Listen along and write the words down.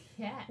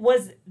cat.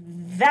 Was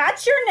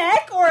that your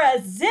neck or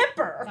a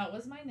zipper? That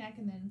was my neck,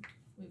 and then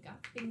we've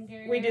got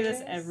fingers. We do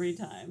this every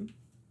time.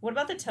 What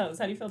about the toes?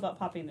 How do you feel about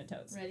popping the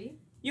toes? Ready?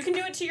 You can do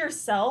it to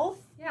yourself?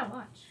 Yeah,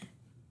 watch.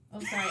 Oh,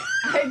 sorry.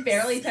 I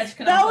barely touched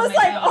That was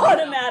like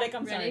automatic.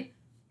 I'm Ready? sorry.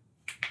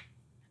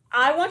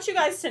 I want you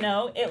guys to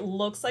know it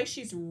looks like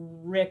she's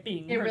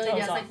ripping her really toes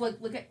does. off.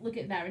 Like, look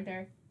at that right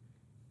there.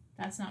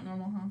 That's not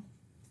normal, huh?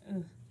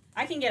 Ugh.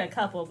 I can get a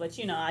couple, but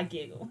I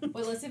giggle.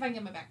 Wait, let's see if I can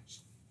get my back.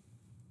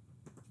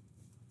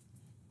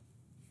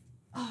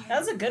 Oh, That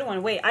was a good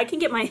one. Wait, I can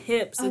get my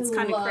hips. It's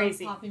kind of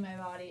crazy. Popping my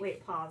body.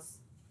 Wait, pause.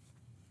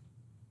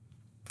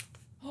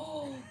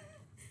 Oh,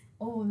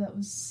 that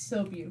was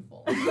so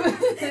beautiful.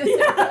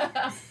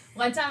 Yeah.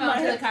 One time I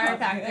went to the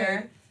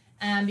chiropractor,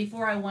 and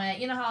before I went,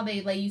 you know how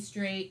they lay you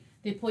straight?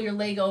 They pull your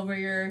leg over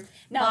your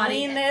body.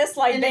 Lean this,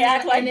 like they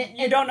act like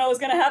you don't know what's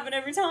going to happen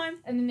every time.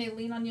 And then they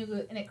lean on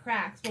you and it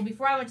cracks. Well,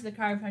 before I went to the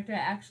chiropractor, I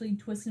actually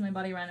twisted my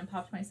body around and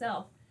popped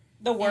myself.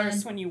 The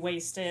worst when you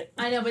waste it.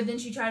 I know, but then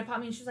she tried to pop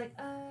me and she was like,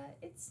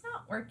 it's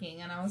not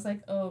working. And I was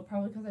like, oh,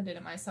 probably because I did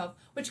it myself.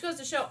 Which goes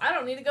to show I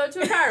don't need to go to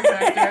a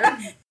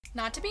chiropractor.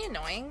 Not to be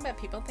annoying, but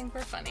people think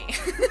we're funny.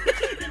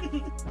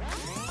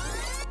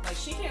 Like,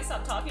 she can't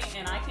stop talking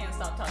and I can't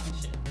stop talking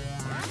shit.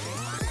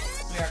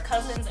 We are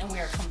cousins and we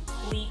are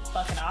complete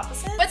fucking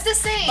opposites. But the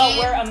same. But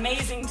we're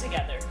amazing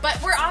together.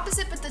 But we're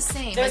opposite but the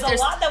same. There's a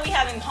lot that we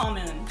have in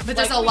common. But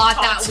there's a lot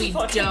that we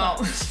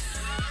don't.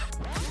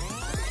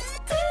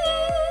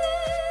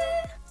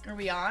 Are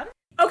we on?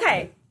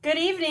 Okay, good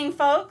evening,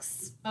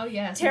 folks. Oh,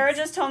 yes. Tara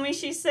just told me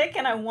she's sick,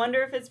 and I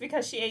wonder if it's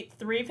because she ate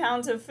 3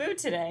 pounds of food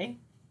today.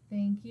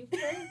 Thank you for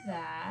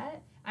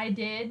that. I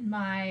did.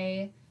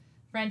 My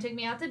friend took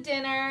me out to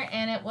dinner,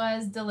 and it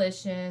was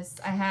delicious.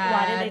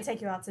 Why did they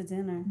take you out to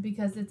dinner?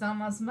 Because it's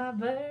almost my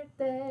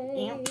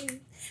birthday.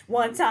 Yep.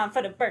 1 time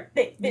for the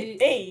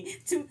birthday,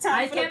 2 times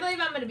I for can't believe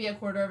I'm going to be a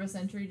quarter of a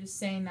century. Just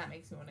saying that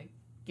makes me want to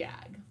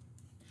gag.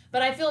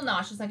 But I feel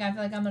nauseous. Like, I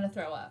feel like I'm going to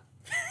throw up.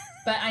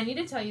 But I need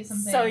to tell you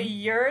something. So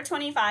you're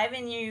 25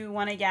 and you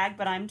want to gag,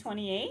 but I'm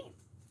 28?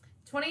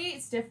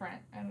 28's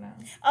different. I don't know.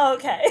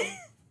 Okay.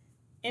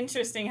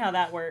 Interesting how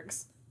that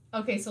works.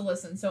 Okay, so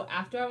listen. So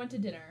after I went to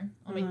dinner,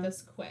 I'll make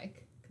this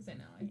quick because I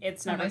know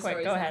it's never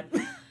quick. Go ahead.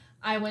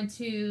 I went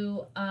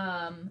to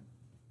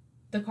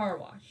the car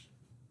wash.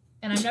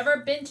 And I've never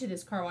been to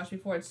this car wash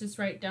before. It's just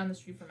right down the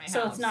street from my house.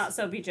 So it's not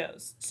Soapy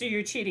Joe's. So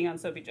you're cheating on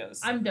Soapy Joe's.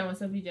 I'm done with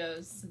Soapy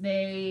Joe's.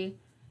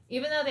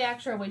 Even though they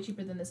actually are way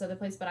cheaper than this other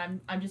place, but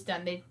I'm just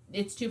done.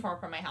 It's too far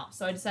from my house.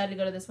 So I decided to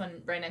go to this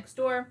one right next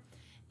door.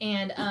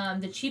 And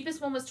the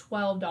cheapest one was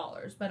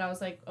 $12. But I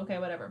was like, okay,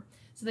 whatever.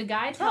 So the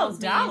guy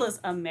tells me... $12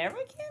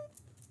 American?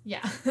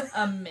 Yeah.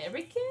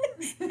 American?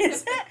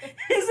 Isn't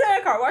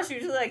a car wash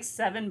usually like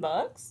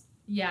 $7?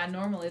 Yeah,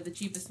 normally the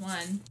cheapest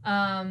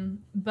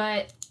one.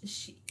 But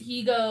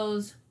he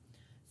goes...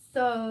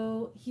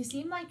 So he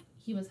seemed like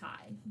he was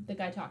high, the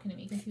guy talking to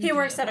me. He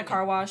works at a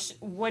car wash.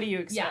 What do you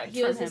expect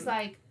Yeah, he was just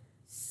like...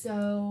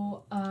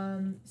 So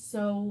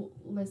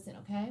listen,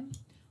 okay?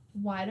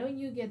 Why don't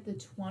you get the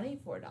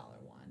 $24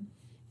 one?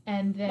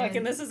 And then... Like,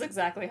 and this is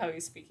exactly how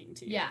he's speaking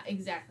to you. Yeah,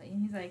 exactly.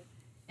 And he's like,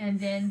 and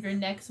then your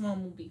next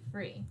one will be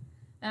free.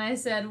 And I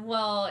said,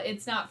 well,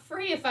 it's not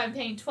free if I'm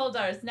paying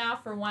 $12 now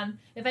for one.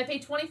 If I pay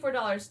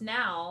 $24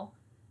 now,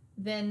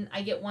 then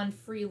I get one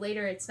free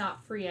later. It's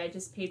not free. I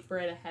just paid for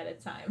it ahead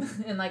of time.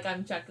 And, like,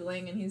 I'm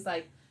chuckling, and he's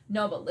like,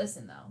 no, but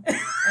listen, though.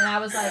 And I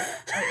was like,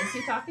 oh, is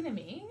he talking to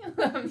me?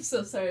 I'm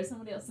so sorry. Is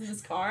somebody else in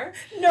this car?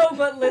 No,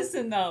 but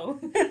listen, though.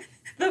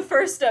 The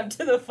first step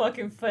to the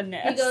fucking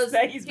finesse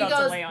that he's about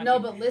to lay on no,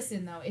 you. but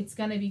listen, though. It's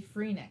going to be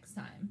free next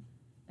time.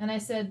 And I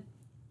said,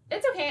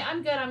 it's okay.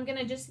 I'm good. I'm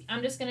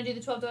just going to do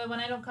the $12 one.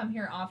 I don't come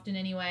here often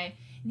anyway.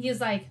 And he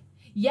was like,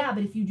 yeah,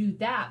 but if you do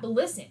that, but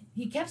listen.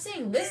 He kept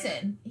saying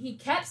listen.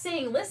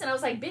 I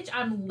was like, bitch,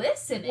 I'm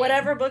listening.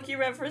 Whatever book you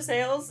read for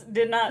sales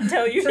did not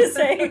tell you to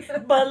say,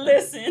 but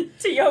listen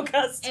to your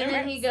customers. And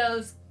then he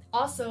goes,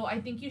 also,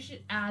 I think you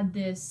should add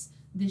this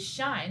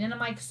shine. And I'm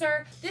like,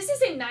 sir, this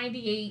is a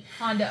 98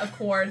 Honda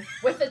Accord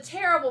with a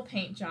terrible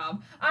paint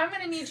job. I'm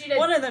going to need you to...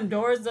 One of them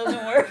doors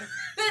doesn't work.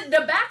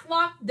 The back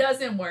lock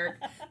doesn't work.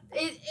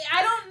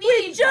 I don't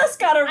need... We just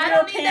got a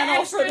real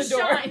panel for the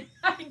door. Shine.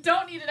 I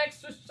don't need an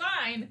extra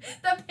shine.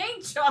 The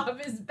paint job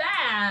is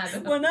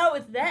bad. Well, not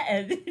with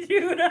that,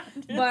 dude.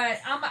 But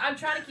I'm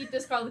trying to keep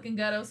this car looking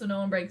ghetto so no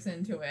one breaks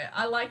into it.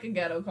 I like a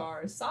ghetto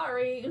car.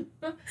 Sorry.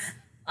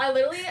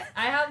 I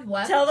have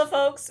left... Tell the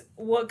folks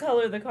what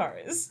color the car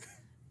is.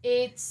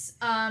 It's,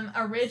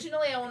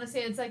 originally I want to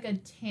say it's like a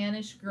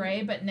tannish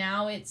gray, but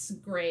now it's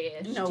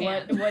grayish. No,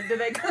 tan. what do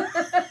they call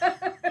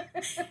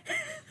it?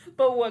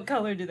 But what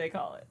color do they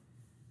call it?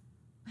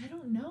 I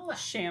don't know.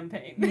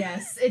 Champagne.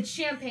 Yes, it's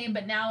champagne,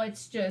 but now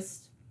it's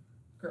just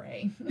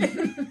gray.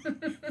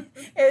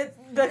 The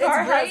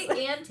car it's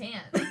gray and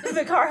tan.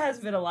 The car has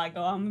vitiligo,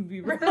 I'm gonna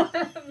be real.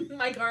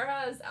 My car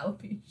has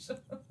alopecia.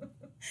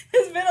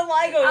 It's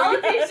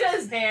vitiligo.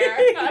 Alopecia's hair.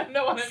 I don't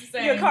know what I'm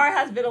saying. Your car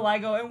has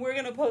vitiligo, and we're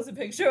gonna post a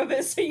picture of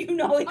it so you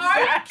know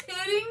exactly.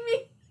 Are you kidding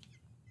me?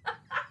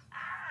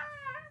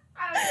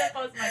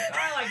 gonna post my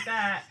car like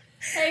that.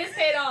 Hey, it's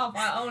paid off.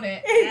 I own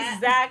it.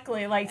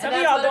 Exactly. Like, some of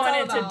And y'all that's what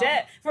going it's all into about.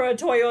 debt for a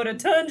Toyota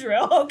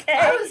Tundra, okay?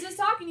 I was just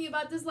talking to you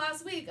about this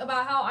last week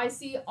about how I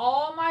see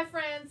all my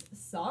friends,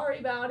 sorry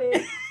about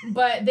it,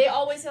 but they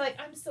always say, like,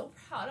 I'm so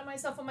proud of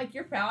myself. I'm like,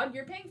 you're proud?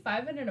 You're paying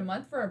 $500 a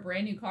month for a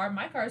brand new car.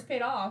 My car's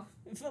paid off.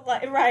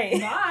 Like, right.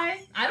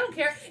 Bye. I don't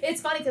care.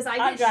 It's funny because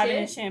I'm driving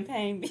in shit.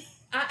 champagne.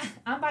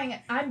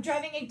 I'm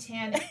driving a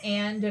tan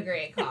and a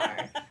gray car.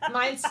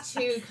 Mine's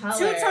two colors.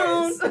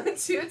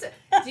 Two-tone.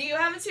 Do you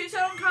have a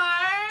two-tone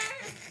car?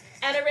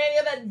 And a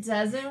radio that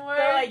doesn't work?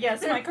 They're like,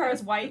 yes, my car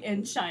is white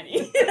and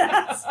shiny.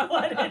 That's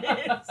what it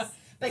is.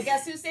 But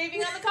guess who's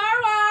saving on the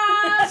car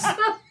wash?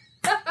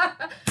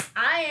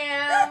 I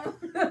am.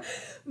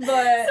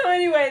 But So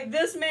anyway,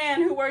 this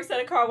man who works at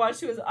a car wash,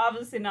 who is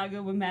obviously not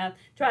good with math,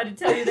 tried to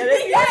tell you that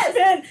if you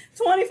spend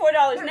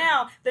 $24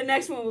 now, the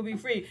next one will be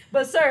free.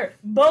 But sir,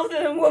 both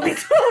of them will be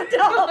 $12.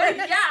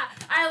 yeah,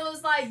 I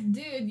was like,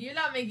 dude, you're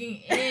not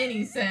making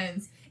any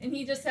sense. And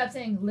he just kept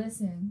saying,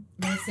 listen.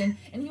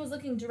 And he was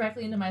looking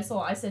directly into my soul.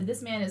 I said,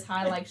 this man is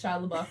high like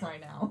Shia LaBeouf right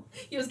now.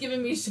 He was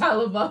giving me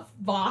Shia LaBeouf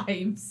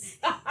vibes.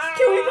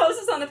 Can we post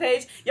this on the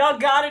page? Y'all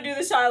gotta do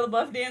the Shia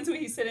LaBeouf dance when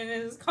he's sitting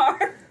in his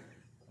car.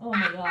 Oh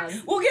my god.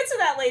 We'll get to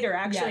that later,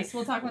 actually. Yes,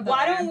 we'll talk about that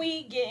Why later. don't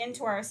we get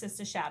into our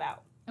sister shout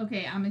out?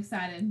 Okay, I'm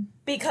excited.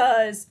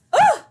 Because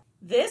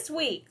this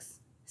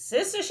week's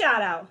sister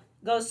shout out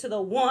goes to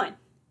the one,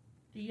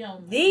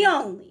 the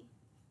only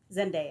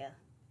Zendaya.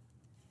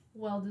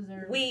 Well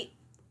deserved.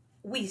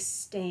 We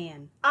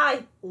stan.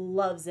 I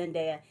love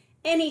Zendaya.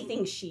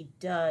 Anything she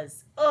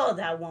does. Oh,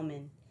 that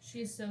woman.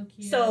 She's so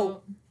cute.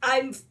 So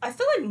I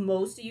feel like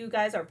most of you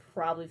guys are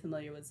probably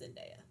familiar with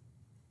Zendaya.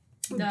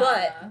 Duh.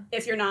 But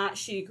if you're not,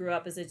 she grew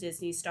up as a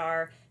Disney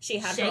star. She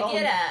had her own.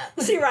 Shake it up.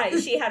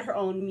 She had her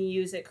own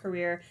music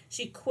career.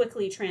 She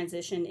quickly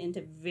transitioned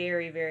into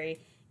very,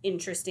 very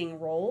interesting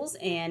roles,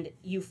 and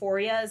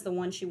Euphoria is the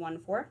one she won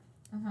for.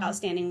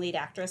 Outstanding lead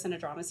actress in a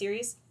drama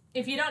series.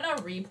 If you don't know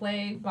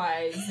Replay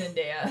by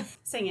Zendaya,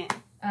 Sing it.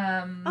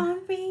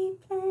 on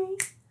Replay.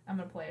 I'm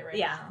gonna play it right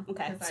Yeah, now.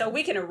 okay. So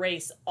we can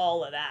erase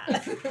all of that.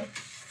 Make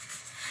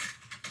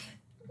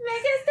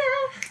it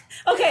stop.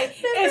 Okay,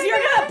 if you're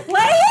gonna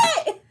play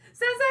it! Sounds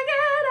so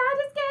good, I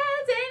just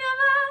can't say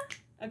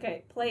no Okay,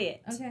 play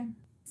it. more. Okay.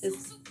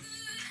 It's-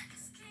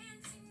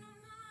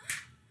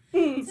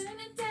 Turn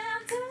it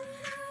down, turn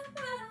it up,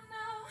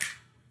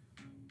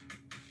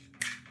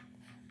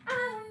 I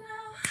don't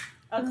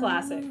know. A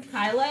classic.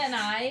 Kyla and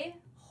I,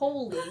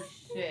 holy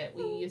shit,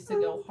 we used to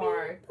go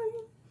hard.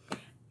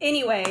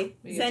 Anyway,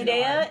 We used to go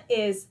Zendaya hard.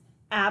 is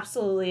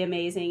absolutely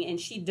amazing, and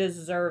she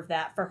deserved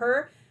that.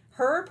 For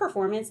her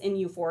performance in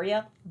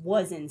Euphoria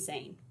was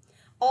insane.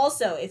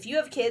 Also, if you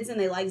have kids and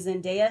they like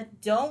Zendaya,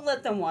 don't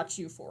let them watch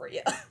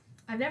Euphoria.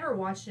 I've never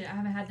watched it. I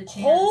haven't had the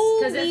chance.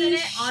 Holy Because isn't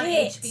it on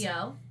shit.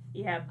 HBO?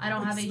 Yeah, I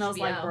don't have it smells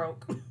like HBO.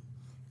 broke.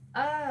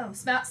 Oh,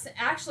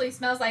 actually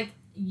smells like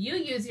you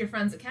use your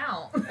friend's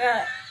account.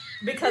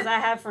 Because I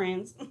have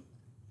friends.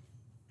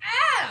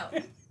 Ow!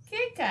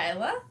 Okay,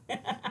 Kyla.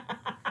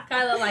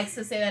 Kyla likes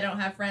to say that I don't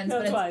have friends.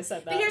 That's but why I said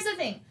that. But here's the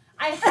thing.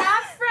 I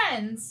have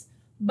friends,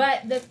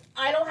 but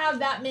I don't have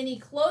that many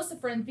close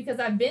friends because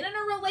I've been in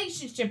a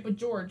relationship with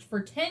George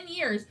for 10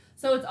 years,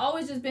 so it's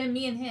always just been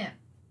me and him.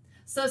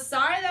 So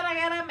sorry that I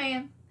got a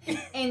man,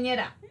 and you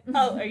know.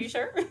 Oh, are you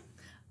sure?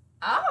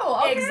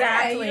 Oh, okay.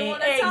 Exactly. You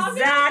wanna talk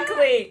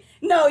Exactly.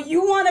 No,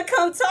 you want to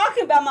come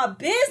talking about my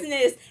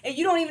business, and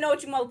you don't even know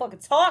what you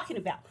motherfucker talking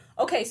about.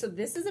 Okay, so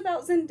this is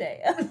about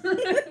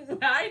Zendaya.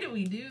 Why do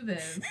we do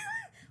this?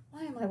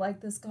 Why am I like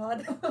this,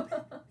 God?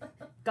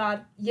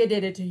 God, you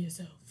did it to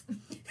yourself.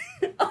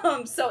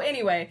 So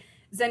anyway,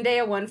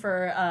 Zendaya won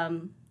for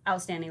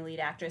Outstanding Lead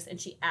Actress, and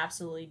she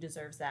absolutely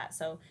deserves that.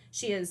 So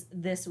she is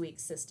this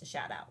week's sister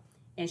shout out.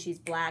 And she's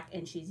black,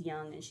 and she's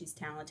young, and she's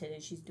talented,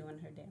 and she's doing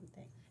her damn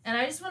thing. And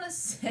I just want to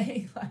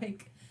say,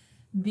 like,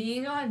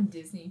 being on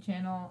Disney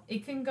Channel,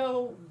 it can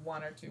go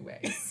one or two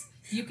ways.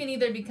 You can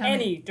either become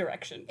Any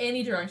direction.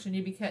 Any direction.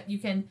 You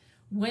can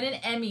win an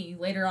Emmy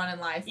later on in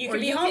life. You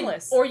could be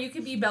homeless. Or you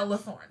could be Bella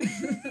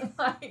Thorne.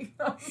 Like,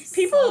 I'm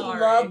People sorry.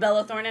 love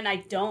Bella Thorne, and I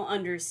don't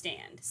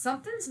understand.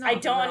 Something's not I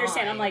don't right.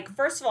 understand. I'm like,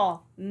 first of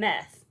all,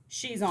 meth.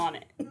 She's on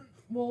it.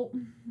 Well,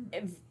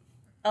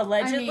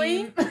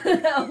 Allegedly?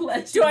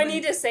 allegedly. Do I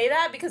need to say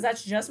that? Because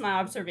that's just my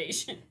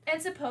observation.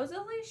 And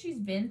supposedly she's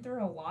been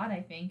through a lot, I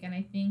think. And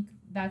I think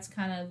that's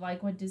kind of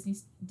like what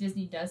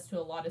Disney does to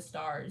a lot of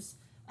stars.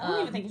 I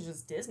don't even think it's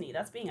just Disney.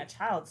 That's being a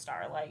child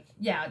star. Like,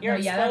 Yeah, you're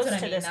that's exposed what I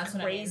to mean. this That's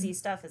what crazy I mean.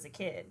 stuff as a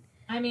kid.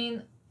 I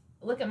mean,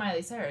 look at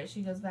Miley Cyrus.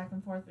 She goes back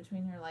and forth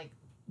between her, like,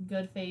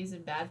 good phase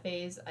and bad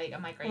phase. Like,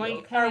 I'm like, are you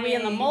okay? Are we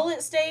in the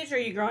mullet stage, or are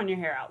you growing your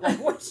hair out? Like,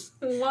 what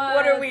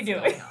What are we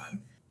doing?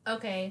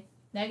 Okay,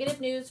 negative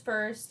news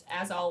first,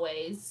 as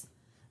always.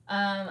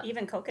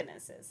 Even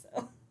Coconut says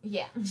so.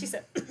 Yeah. She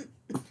said,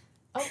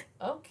 Oh,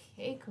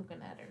 okay,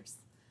 coconutters.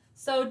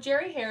 So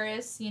Jerry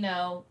Harris,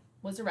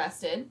 was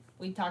arrested.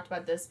 We talked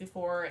about this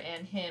before,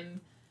 and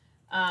him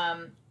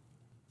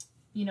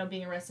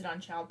being arrested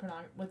on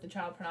with the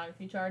child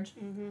pornography charge.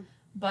 Mm-hmm.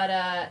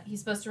 But he's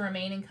supposed to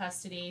remain in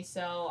custody,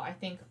 so I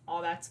think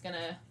all that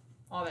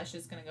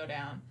shit's gonna go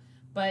down.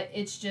 But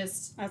it's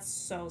just... That's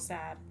so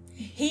sad.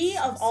 He,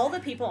 of all the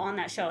people on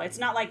that show, it's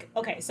not like...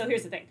 Okay, so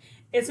here's the thing.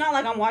 It's not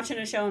like I'm watching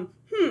a show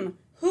and,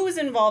 who is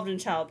involved in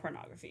child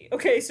pornography?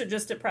 Okay, so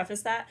just to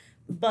preface that.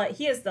 But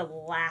he is the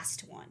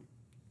last one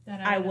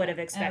that I would have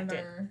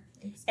expected.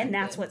 And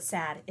that's what's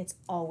sad. It's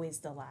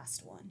always the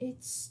last one.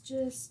 It's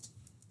just...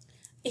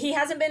 He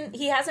hasn't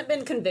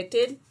been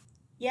convicted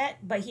yet,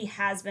 but he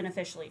has been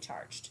officially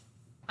charged.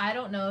 I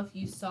don't know if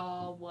you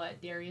saw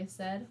what Darius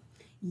said.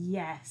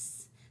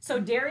 Yes. So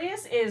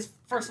Darius is,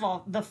 first of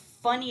all, the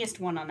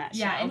funniest one on that show.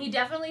 Yeah, and he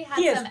definitely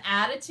had some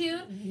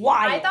attitude.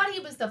 Wild. I thought he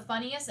was the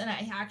funniest, and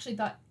I actually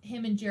thought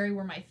him and Jerry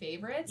were my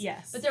favorites.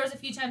 Yes. But there was a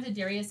few times that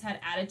Darius had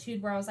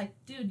attitude where I was like,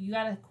 dude, you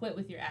gotta quit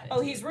with your attitude. Oh,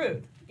 he's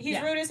rude.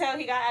 He's rude as hell.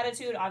 He got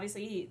attitude.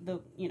 Obviously,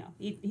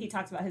 he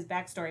talks about his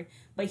backstory,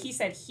 but he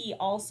said he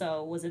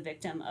also was a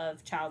victim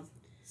of child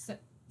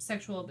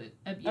sexual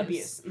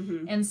abuse.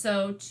 Mm-hmm. And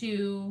so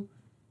to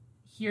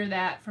hear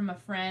that from a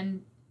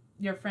friend,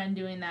 your friend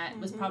doing that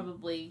was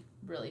probably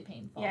really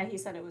painful. Yeah, he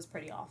said it was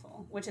pretty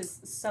awful, which is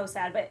so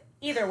sad. But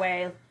either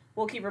way,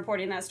 we'll keep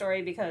reporting that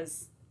story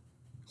because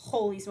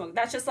holy smoke,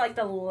 that's just like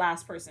the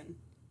last person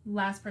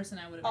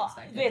I would have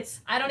expected.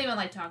 I don't even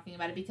like talking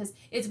about it because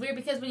it's weird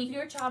because when you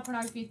hear child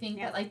pornography, you think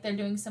that like they're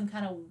doing some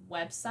kind of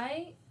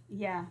website.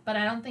 Yeah. But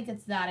I don't think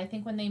it's that. I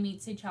think when they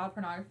say child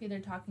pornography,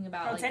 they're talking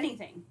about it's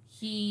anything.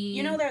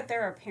 You know that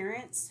there are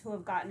parents who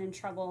have gotten in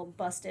trouble,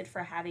 busted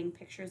for having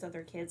pictures of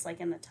their kids like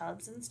in the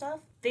tubs and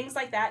stuff. Things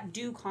like that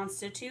do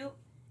constitute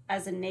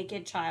as a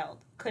naked child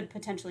could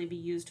potentially be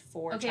used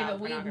for child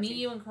pornography. Me,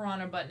 you, and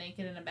Karan are butt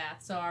naked in a bath,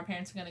 so our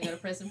parents are going to go to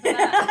prison for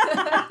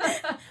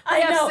that.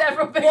 I know.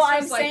 Several pictures well,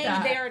 I'm like saying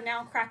that. they are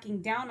now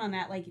cracking down on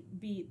that. Like,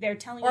 they're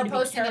telling you to be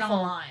posting careful. It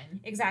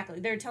online. Exactly.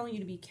 They're telling you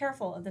to be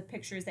careful of the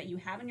pictures that you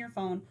have in your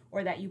phone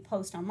or that you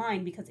post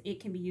online because it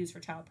can be used for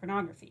child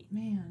pornography.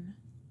 Man,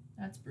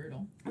 that's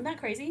brutal. Isn't that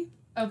crazy?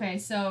 Okay,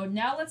 so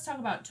now let's talk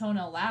about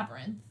Tonal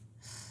Labyrinth.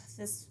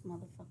 This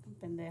motherfucking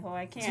pendejo,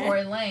 I can't.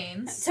 Tory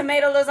Lanez.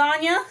 Tomato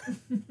lasagna.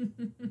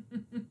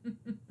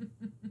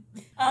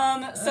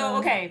 So,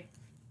 okay.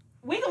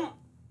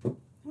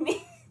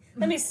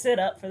 Let me sit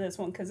up for this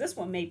one, because this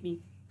one made me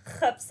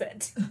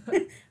upset.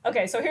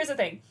 Okay, so here's the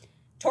thing.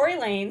 Tory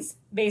Lanez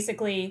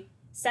basically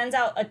sends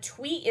out a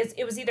tweet.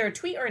 It was either a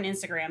tweet or an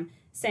Instagram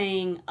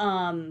saying,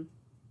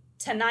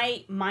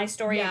 tonight, my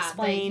story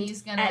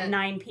explained at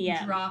 9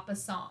 p.m. Drop a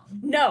song.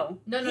 No.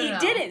 He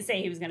didn't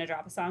say he was going to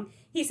drop a song.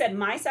 He said,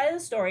 my side of the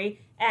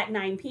story at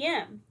 9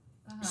 p.m.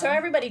 Uh-huh. So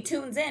everybody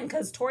tunes in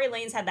because Tory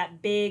Lanez had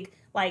that big,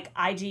 like,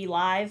 IG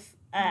live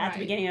at the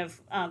beginning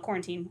of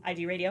quarantine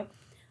IG radio,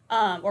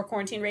 or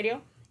quarantine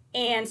radio.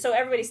 And so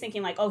everybody's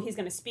thinking, like, oh, he's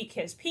going to speak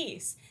his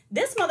piece.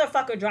 This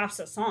motherfucker drops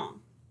a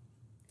song.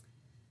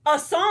 A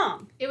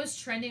song. It was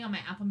trending on my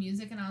Apple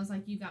Music, and I was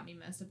like, you got me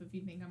messed up if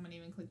you think I'm going to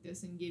even click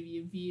this and give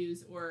you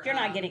views or... You're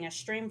not getting a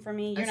stream from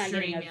me. You're not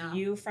getting a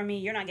view from me.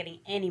 You're not getting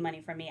any money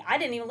from me. I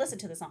didn't even listen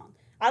to the song.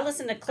 I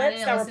listened to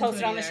clips that were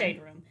posted on the Shade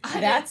Room.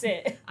 That's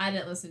it. I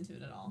didn't listen to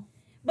it at all.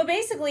 But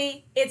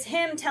basically, it's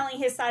him telling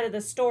his side of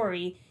the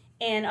story,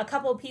 and a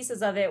couple of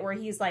pieces of it where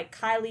he's like,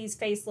 Kylie's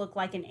face looked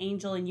like an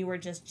angel and you were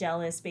just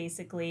jealous,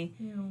 basically.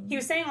 Ew. He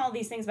was saying all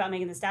these things about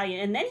Megan Thee Stallion,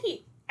 and then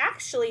he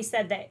actually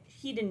said that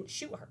he didn't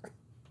shoot her.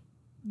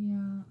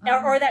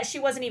 Yeah. Or that she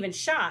wasn't even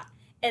shot.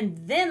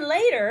 And then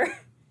later,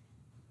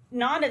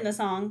 not in the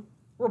song,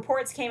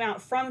 reports came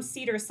out from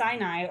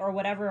Cedars-Sinai or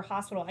whatever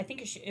hospital, I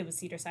think it was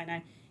Cedars-Sinai,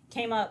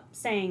 came up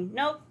saying,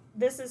 nope,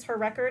 this is her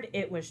record.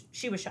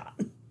 She was shot.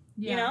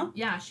 Yeah. You know?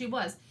 Yeah, she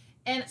was.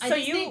 And so I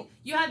just think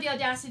you have the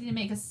audacity to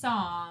make a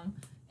song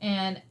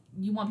and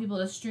you want people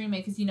to stream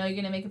it because you know you're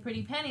going to make a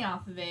pretty penny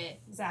off of it.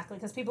 Exactly,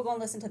 because people going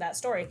to listen to that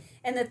story.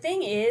 And the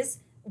thing is,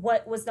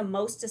 what was the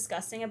most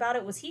disgusting about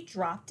it was he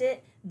dropped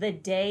it the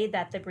day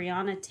that the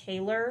Breonna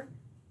Taylor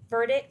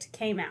verdict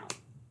came out.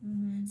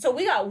 Mm-hmm. So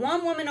we got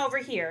one woman over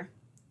here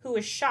who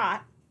was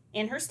shot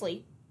in her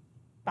sleep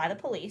by the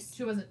police.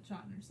 She wasn't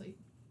shot in her sleep.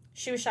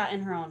 She was shot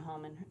in her own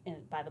home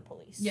by the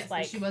police. Yes,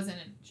 but she wasn't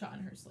shot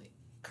in her sleep.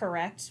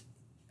 Correct.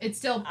 It's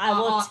still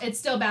it's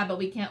still bad, but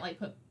we can't like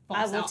put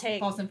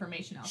false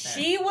information out there.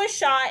 She was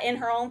shot in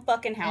her own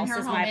fucking house. In her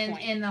is home, my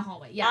point. In the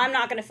hallway. Yeah. I'm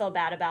not gonna feel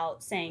bad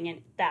about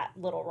saying that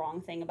little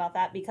wrong thing about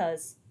that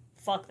because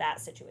fuck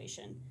that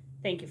situation.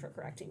 Thank you for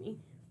correcting me.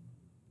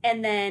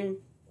 And then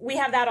we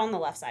have that on the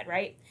left side,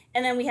 right?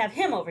 And then we have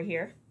him over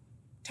here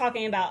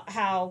talking about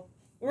how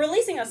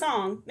releasing a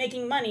song,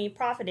 making money,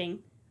 profiting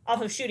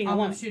off of shooting a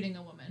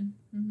woman.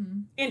 Mm-hmm.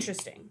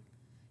 Interesting.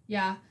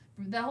 Yeah.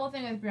 The whole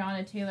thing with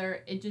Breonna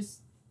Taylor, it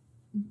just,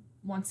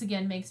 once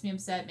again, makes me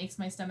upset, makes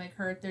my stomach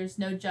hurt. There's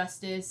no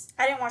justice.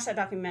 I didn't watch that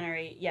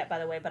documentary yet, by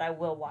the way, but I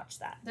will watch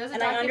that. There's a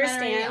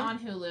documentary on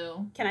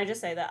Hulu. Can I just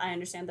say that I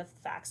understand the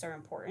facts are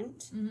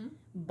important, mm-hmm.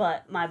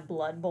 but my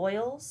blood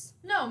boils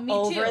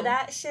over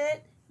that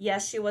shit.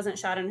 Yes, she wasn't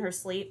shot in her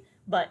sleep,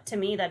 But to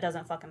me, that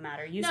doesn't fucking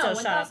matter. You No, still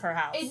shut up her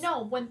house.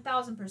 No,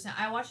 1,000%.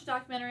 I watched a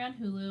documentary on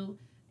Hulu.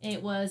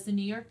 It was the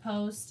New York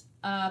Post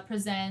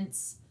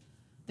presents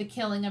the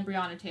killing of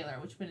Breonna Taylor,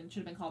 which should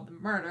have been called the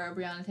murder of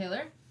Breonna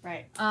Taylor.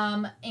 Right.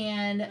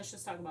 And let's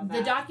just talk about that.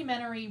 The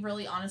documentary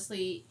really,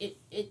 honestly,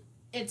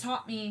 it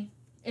taught me.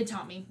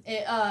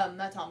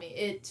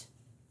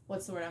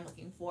 What's the word I'm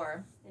looking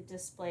for? It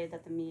displayed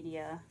that the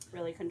media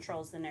really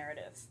controls the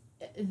narrative.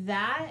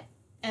 That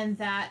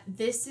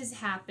this is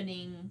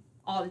happening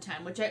all the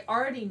time, which I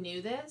already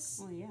knew this.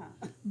 Well,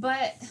 yeah.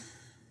 But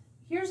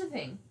here's the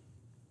thing.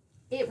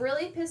 It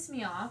really pissed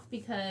me off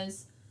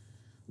because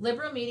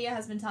liberal media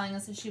has been telling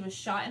us that she was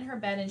shot in her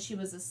bed and she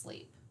was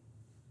asleep.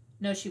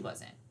 No, she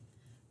wasn't.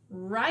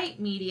 Right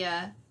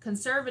media,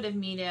 conservative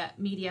media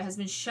has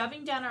been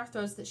shoving down our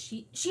throats that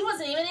she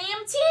wasn't even an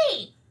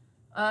EMT.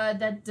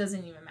 That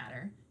doesn't even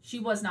matter. She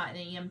was not an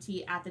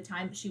EMT at the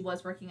time, but she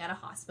was working at a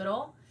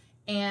hospital.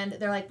 And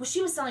they're like, well,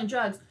 she was selling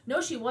drugs.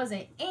 No, she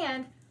wasn't.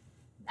 And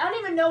I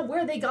don't even know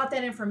where they got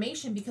that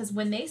information because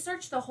when they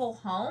searched the whole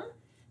home,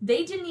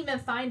 they didn't even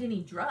find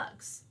any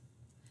drugs.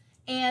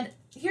 And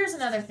here's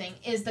another thing,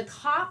 is the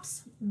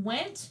cops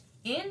went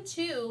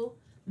into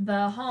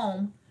the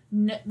home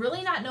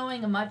really not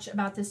knowing much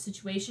about this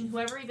situation.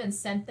 Whoever even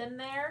sent them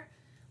there,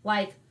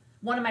 like,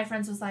 one of my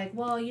friends was like,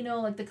 well,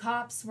 like, the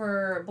cops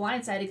were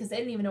blindsided because they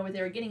didn't even know what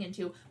they were getting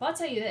into. But I'll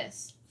tell you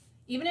this.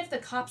 Even if the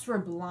cops were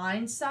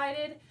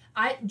blindsided,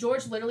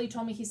 George literally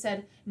told me, he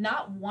said,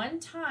 not one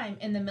time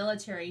in the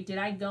military did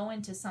I go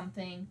into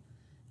something,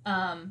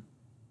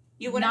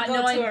 you wouldn't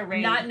go to a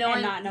raid not knowing,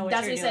 and not know what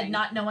that's you're what he doing. said,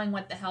 not knowing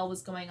what the hell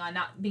was going on,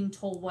 not being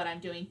told what I'm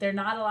doing. They're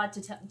not allowed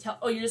to tell,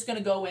 oh, you're just going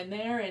to go in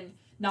there and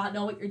not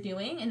know what you're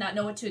doing and not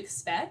know what to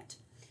expect.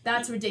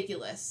 That's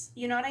ridiculous.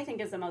 You know what I think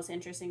is the most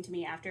interesting to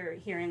me after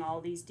hearing all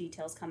these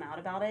details come out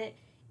about it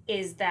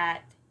is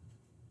that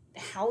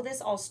how this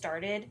all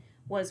started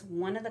was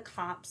one of the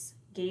cops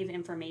gave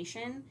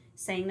information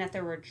saying that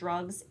there were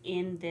drugs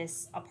in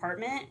this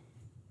apartment,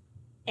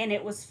 and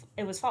it was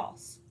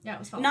false. Yeah, it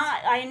was false.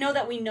 I know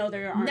that we know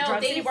there aren't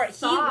drugs anymore.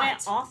 He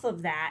went off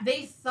of that.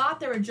 They thought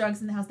there were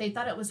drugs in the house. They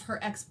thought it was her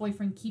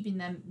ex-boyfriend keeping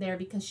them there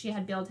because she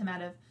had bailed him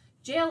out of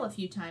jail a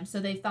few times, so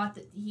they thought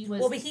that he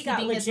was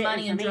keeping his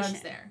money and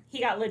drugs there. He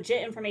got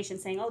legit information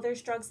saying, oh,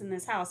 there's drugs in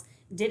this house.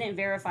 Didn't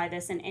verify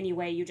this in any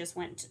way. You just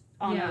went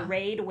on a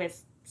raid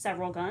with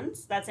several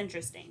guns. That's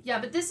interesting. Yeah,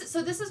 but this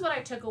is what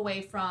I took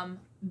away from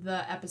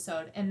the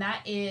episode, and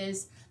that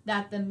is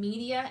that the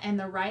media and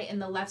the right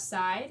and the left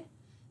side,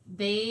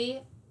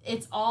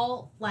 it's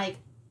all like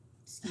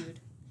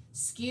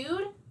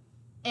skewed,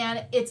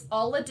 and it's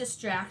all a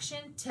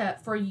distraction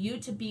for you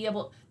to be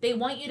able. They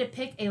want you to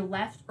pick a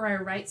left or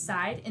a right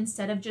side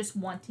instead of just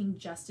wanting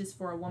justice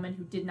for a woman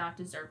who did not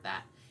deserve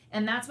that.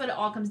 And that's what it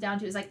all comes down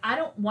to. Is like, I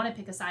don't want to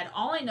pick a side.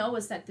 All I know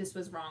is that this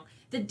was wrong.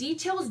 The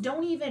details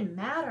don't even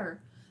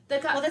matter.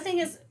 Well, the thing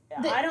is,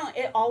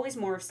 it always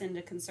morphs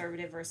into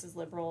conservative versus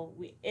liberal.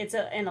 It's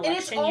an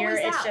election year.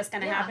 It's just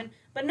going to happen.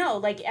 But no,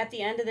 like, at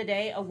the end of the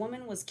day, a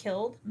woman was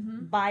killed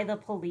by the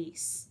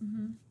police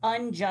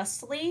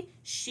unjustly.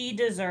 She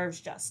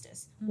deserves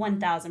justice,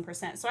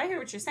 1,000%. So I hear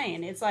what you're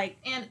saying. It's like,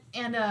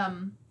 and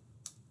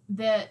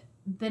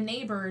the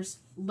neighbors,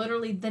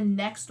 literally the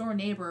next door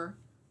neighbor,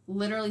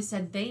 literally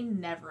said they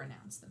never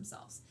announced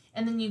themselves.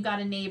 And then you got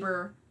a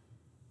neighbor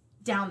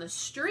down the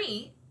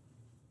street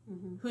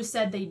who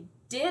said they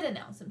did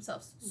announce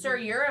themselves. Sir,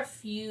 you're a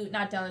few,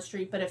 not down the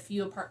street, but a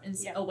few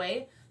apartments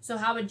away. So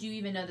how would you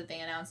even know that they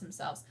announced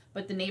themselves?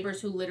 But the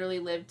neighbors who literally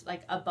lived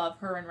like above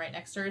her and right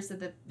next to her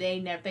said that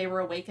they were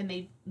awake and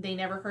they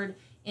never heard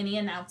any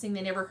announcing.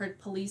 They never heard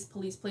police.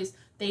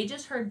 They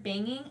just heard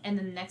banging, and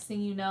then the next thing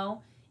you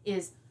know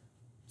is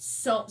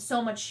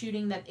so much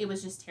shooting that it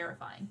was just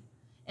terrifying.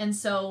 And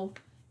so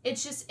it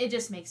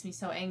just makes me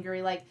so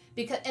angry, like,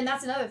 because, and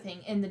that's another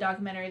thing in the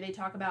documentary. They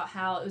talk about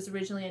how it was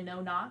originally a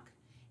no knock,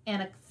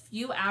 and a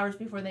few hours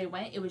before they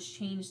went, it was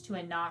changed to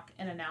a knock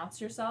and announce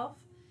yourself.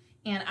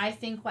 And I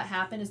think what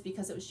happened is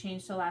because it was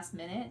changed to last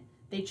minute,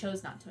 they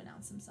chose not to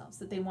announce themselves,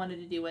 that they wanted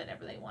to do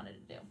whatever they wanted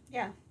to do.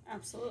 Yeah,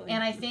 absolutely.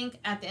 And I think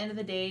at the end of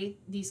the day,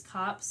 these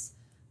cops,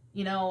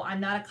 I'm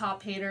not a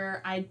cop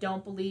hater. I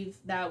don't believe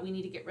that we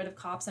need to get rid of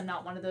cops. I'm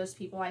not one of those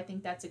people. I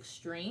think that's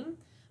extreme.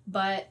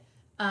 But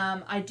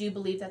I do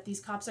believe that these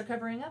cops are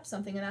covering up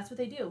something, and that's what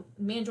they do.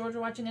 Me and George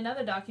were watching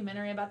another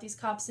documentary about these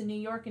cops in New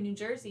York and New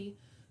Jersey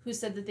who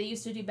said that they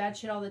used to do bad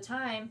shit all the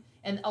time,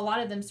 and a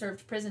lot of them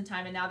served prison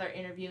time, and now they're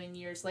interviewing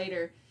years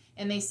later.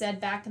 And they said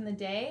back in the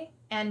day,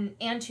 and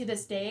to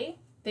this day,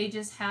 they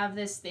just have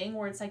this thing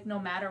where it's like, no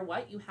matter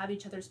what, you have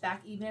each other's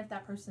back, even if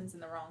that person's in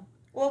the wrong.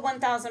 Well,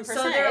 1,000%.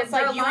 So it's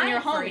like you and your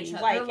homie.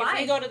 Like, if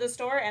we go to the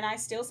store and I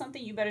steal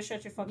something, you better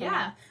shut your fucking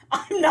mouth.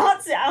 I'm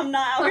not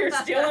out here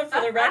stealing, for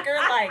the record.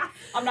 Like,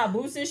 I'm not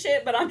boosting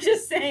shit, but I'm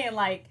just saying,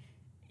 like,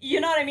 you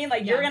know what I mean?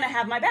 Like, you're going to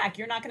have my back.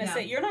 You're not going to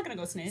say, you're not going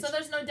to go snitch. So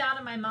there's no doubt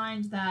in my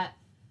mind that,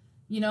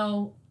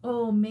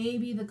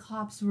 maybe the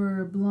cops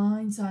were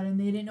blindsided and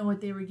they didn't know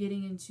what they were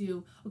getting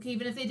into. Okay,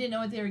 even if they didn't know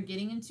what they were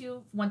getting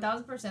into,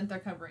 1,000% they're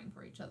covering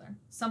for each other.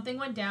 Something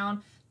went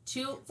down.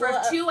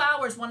 For 2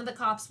 hours, one of the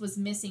cops was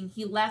missing.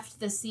 He left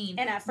the scene.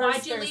 And at first,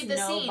 Why'd you leave the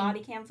no scene?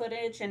 body cam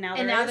footage, and now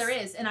there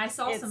is. And I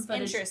saw some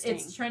footage. Interesting.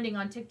 It's trending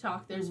on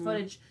TikTok. There's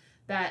footage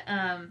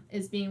that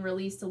is being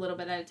released a little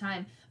bit at a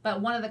time.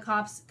 But one of the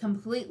cops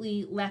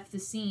completely left the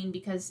scene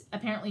because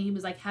apparently he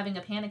was like having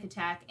a panic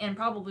attack and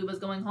probably was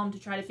going home to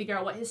try to figure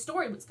out what his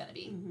story was going to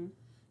be. Mm-hmm.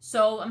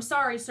 So, I'm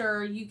sorry,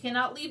 sir. You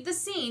cannot leave the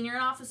scene. You're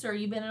an officer.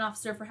 You've been an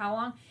officer for how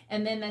long?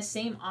 And then the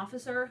same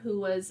officer who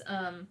was...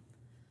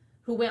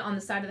 who went on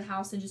the side of the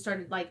house and just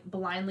started, like,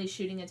 blindly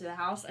shooting into the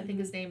house. I think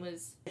his name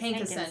was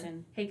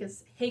Hankerson.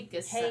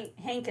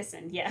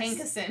 Hankerson, yes.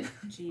 Hankerson.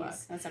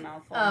 Jeez, that's a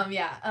mouthful.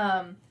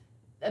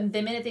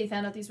 The minute they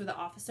found out these were the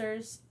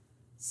officers,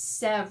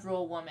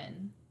 several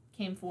women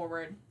came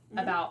forward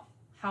about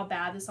how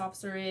bad this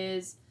officer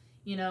is,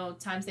 you know,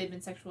 times they've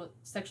been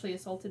sexually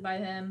assaulted by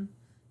him.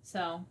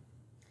 So.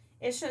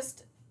 It's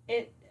just,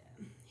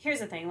 here's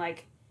the thing,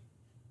 like,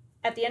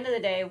 at the end of the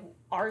day,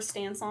 our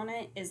stance on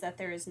it is that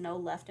there is no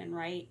left and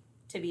right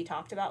to be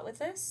talked about with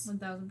this.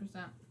 1,000%.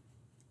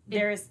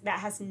 That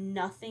has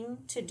nothing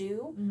to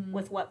do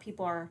with what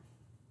people are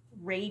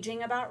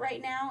raging about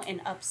right now and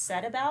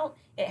upset about.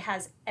 It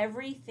has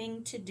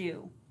everything to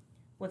do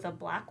with a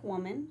black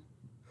woman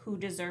who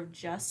deserved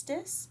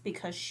justice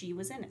because she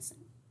was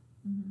innocent.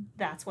 Mm-hmm.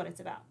 That's what it's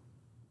about.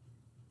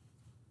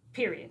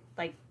 Period.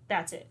 Like,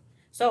 that's it.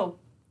 So,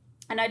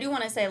 and I do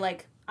want to say,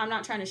 like, I'm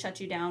not trying to shut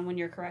you down when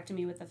you're correcting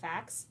me with the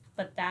facts,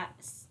 but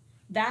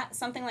that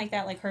something like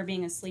that, like her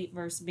being asleep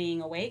versus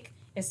being awake,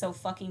 is so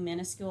fucking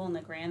minuscule in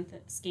the grand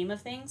scheme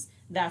of things.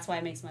 That's why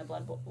it makes my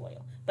blood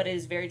boil. But it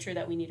is very true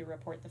that we need to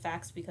report the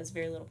facts because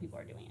very little people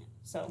are doing it.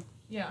 So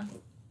yeah.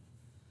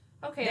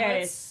 Okay. There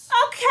it is.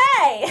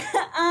 Okay.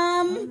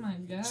 Oh my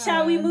god.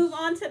 Shall we move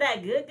on to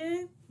that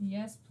good?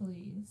 Yes,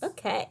 please.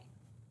 Okay.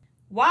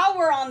 While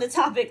we're on the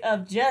topic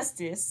of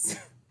justice,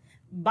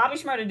 Bobby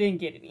Shmurda didn't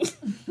get any.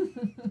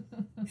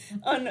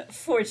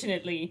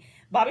 Unfortunately,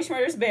 Bobby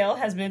Shmurda's bail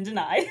has been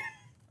denied.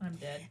 I'm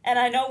dead. And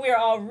I know we're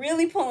all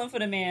really pulling for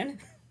the man.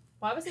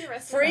 Why was he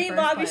arrested? Free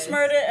Bobby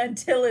Shmurda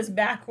until it's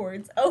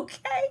backwards.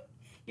 Okay.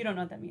 You don't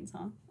know what that means,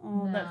 huh?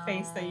 Oh, no. That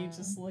face that you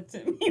just looked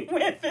at me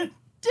with is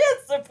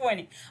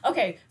disappointing.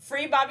 Okay,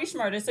 free Bobby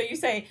Shmurda. So you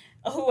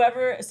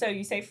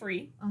say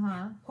free.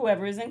 Uh-huh.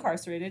 Whoever is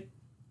incarcerated.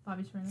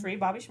 Bobby Shmurda. Free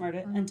Bobby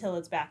Shmurda until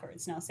it's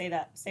backwards. Now say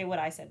what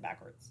I said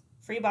backwards.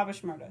 Free Bobby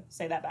Shmurda.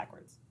 Say that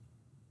backwards.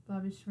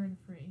 Bobby Shmurda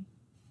free.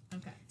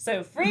 Okay.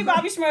 So free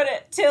Bobby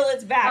Shmurda till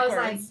it's backwards.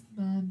 I was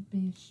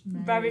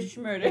like, Bobby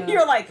Shmurda.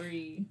 You're like,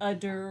 free.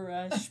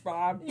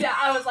 Yeah,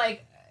 I was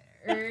like,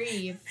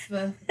 reef.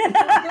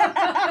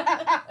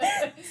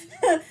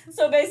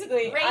 So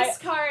basically, race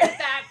car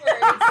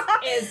backwards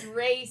is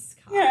race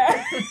car.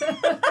 Yeah.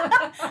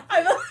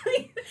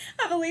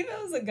 I believe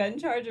it was a gun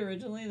charge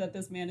originally that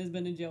this man has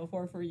been in jail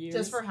for years.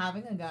 Just for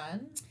having a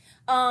gun?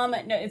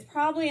 No, it's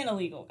probably an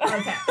illegal gun.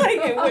 Okay. Like,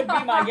 it would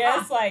be my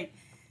guess. Like,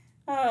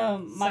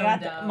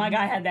 my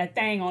guy had that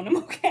thing on him,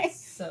 okay?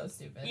 So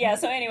stupid. Yeah,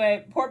 so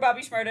anyway, poor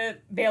Bobby Shmurda,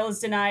 bail is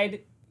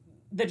denied.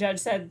 The judge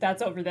said,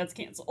 that's over, that's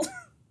canceled.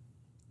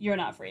 You're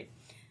not free.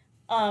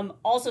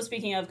 Also,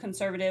 speaking of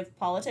conservative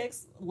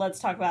politics, let's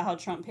talk about how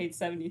Trump paid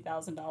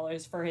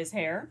 $70,000 for his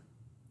hair.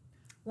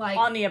 Like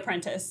on The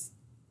Apprentice.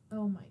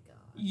 Oh my god.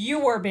 You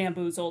were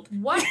bamboozled.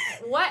 What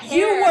hair?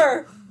 You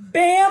were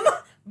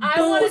bamboozled.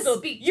 I want to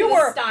speak to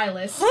the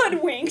stylist.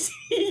 Hoodwinked.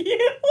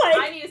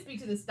 I need to speak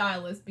to the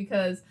stylist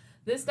because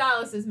this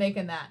stylist is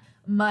making that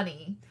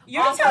money.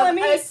 You're telling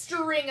me a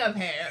string of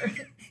hair.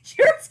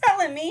 You're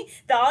telling me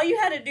that all you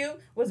had to do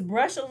was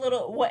brush a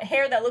little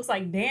hair that looks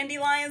like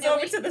dandelions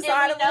over to the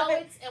side a little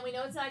bit? And we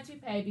know it's not a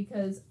toupee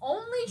because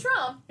only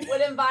Trump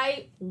would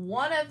invite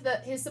one of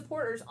his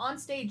supporters on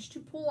stage to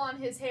pull on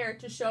his hair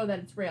to show that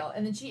it's real.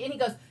 And then he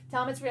goes,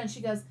 tell him it's real. And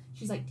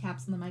she's like,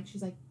 taps on the mic.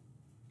 She's like,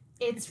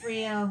 it's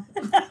real.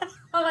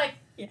 I'm like,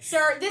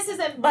 sir, this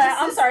isn't... But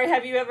I'm sorry,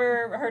 have you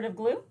ever heard of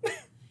glue?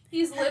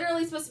 He's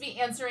literally supposed to be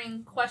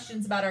answering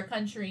questions about our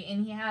country,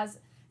 and he has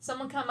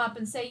someone come up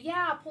and say,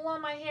 yeah, pull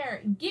on my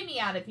hair. Get me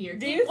out of here.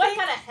 What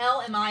kind of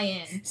hell am I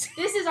in?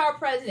 This is our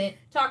president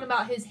talking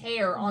about his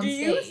hair on stage.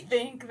 Do you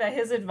think that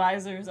his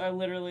advisors are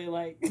literally,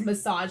 like...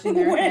 massaging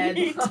their head?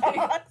 He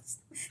talks,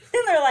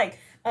 and they're like,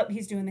 oh,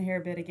 he's doing the hair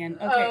bit again.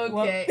 Okay.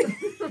 Well,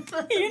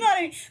 you know what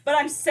I mean? But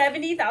I'm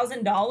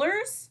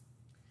 $70,000?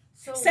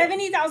 So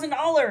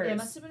 $70,000. It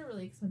must have been a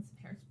really expensive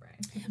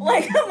hairspray.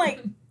 Like, I'm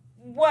like,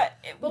 what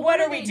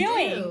are we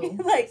doing?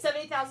 Like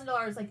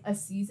 $70,000 like a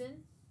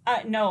season?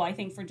 No, I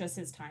think for just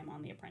his time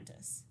on The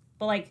Apprentice.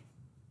 But like,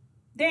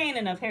 there ain't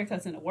enough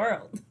haircuts in the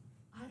world.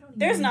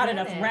 There's not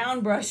enough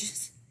round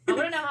brushes. I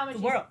want to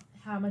know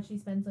how much he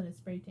spends on his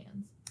spray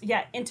tans.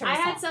 Yeah, interesting.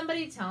 I had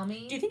somebody tell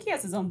me. Do you think he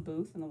has his own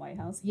booth in the White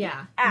House?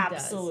 Yeah,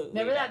 absolutely.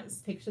 Remember that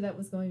picture that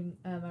was going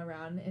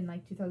around in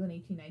like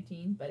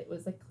 2018-19, but it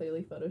was like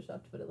clearly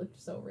photoshopped, but it looked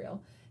so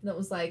real. And it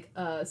was like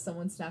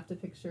someone snapped a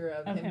picture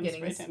of him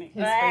getting his spray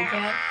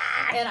tan,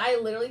 and I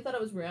literally thought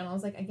it was real. And I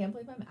was like, I can't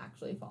believe I'm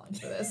actually falling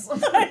for this.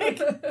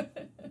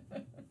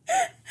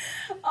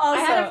 I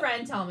had a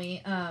friend tell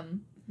me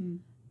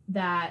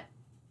that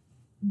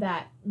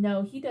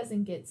no, he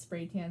doesn't get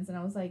spray tans. And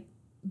I was like,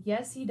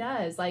 yes, he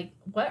does. Like,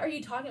 what are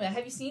you talking about?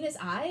 Have you seen his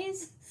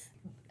eyes?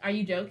 Are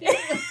you joking?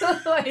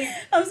 Like,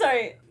 I'm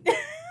sorry.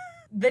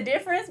 The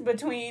difference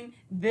between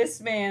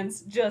this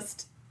man's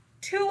just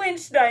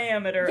 2-inch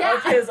diameter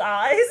of his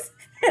eyes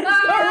and the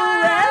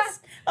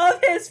rest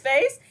of his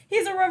face,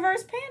 he's a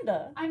reverse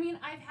panda. I mean,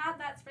 I've had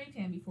that spray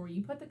tan before.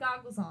 You put the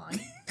goggles on,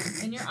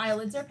 and your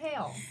eyelids are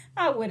pale.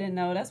 I wouldn't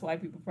know. That's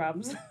white people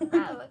problems.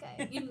 Oh,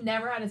 okay. You've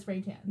never had a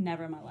spray tan?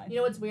 Never in my life. You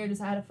know what's weird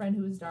is I had a friend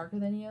who was darker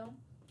than you,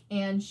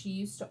 and she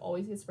used to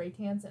always get spray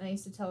tans, and I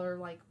used to tell her,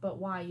 like, but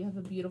why? You have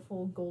a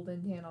beautiful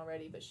golden tan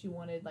already, but she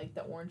wanted, like,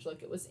 the orange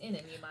look. It was in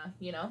Yuma,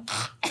 you know?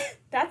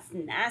 That's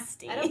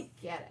nasty. I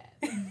don't get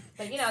it.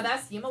 But, you know,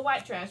 that's Yuma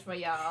white trash for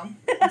y'all.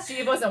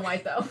 She wasn't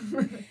white, though.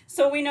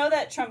 So we know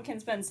that Trump can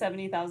spend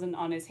 $70,000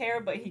 on his hair,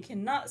 but he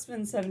cannot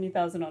spend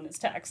 $70,000 on his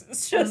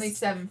taxes. Just, only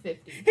 $750.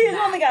 He's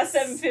only got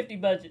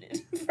 $750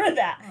 budgeted for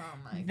that. Oh,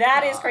 my god.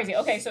 That is crazy.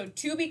 Okay, so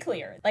to be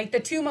clear, like,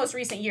 the 2 most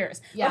recent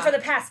years, but for the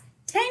past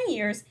 10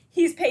 years,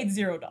 he's paid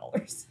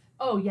 $0.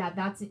 Oh, yeah,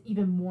 that's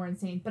even more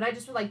insane. But I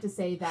just would like to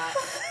say that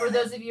for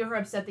those of you who are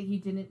upset that he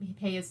didn't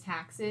pay his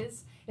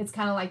taxes, it's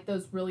kind of like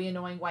those really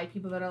annoying white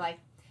people that are like,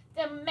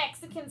 the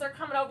Mexicans are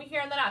coming over here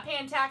and they're not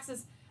paying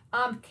taxes.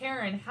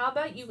 Karen, how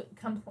about you,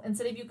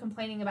 instead of you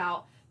complaining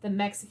about the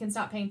Mexicans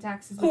not paying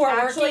taxes,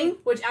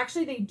 which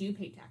actually they do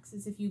pay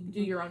taxes. If you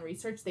do your own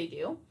research, they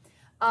do.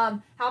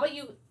 How about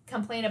you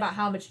complain about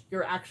how much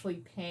you're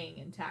actually paying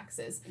in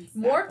taxes?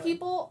 Exactly. More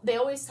people, they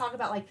always talk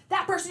about, like,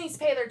 that person needs to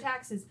pay their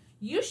taxes.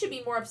 You should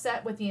be more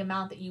upset with the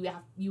amount that you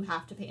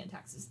have to pay in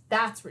taxes.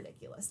 That's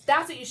ridiculous.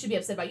 That's what you should be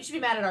upset about. You should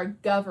be mad at our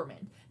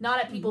government, not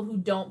at people who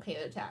don't pay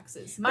their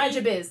taxes. Mind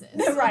your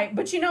business. Right,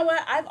 but you know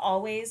what? I've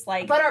always,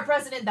 like... But our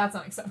president, that's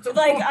unacceptable.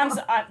 Like,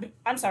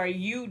 I'm sorry,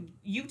 you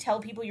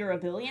tell people you're a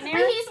billionaire?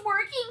 But he's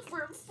working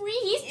for free.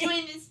 He's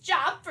doing his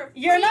job for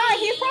free. You're not.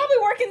 He's probably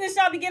working this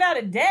job to get out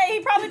a day. He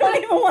probably don't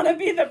even want to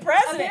be the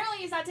president. Apparently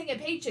he's not taking a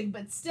paycheck,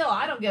 but still,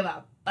 I don't give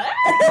a fuck.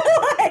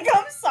 Like,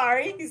 I'm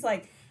sorry. He's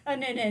like... Oh,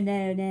 no,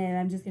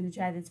 I'm just going to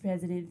try this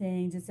president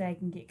thing just so I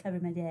can cover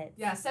my debt.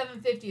 Yeah,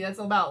 $750, that's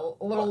about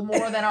a little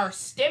more than our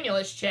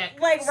stimulus check,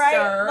 like, right,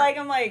 sir. Like,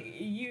 I'm like,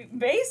 you,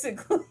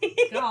 basically.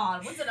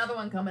 God, what's another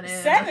one coming in?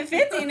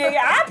 $750, nigga,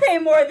 I pay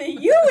more than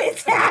you in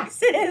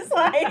taxes.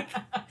 Like,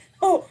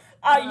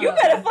 you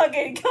better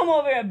fucking come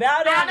over and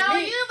bow down to me. I know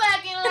you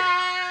fucking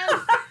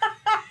lie.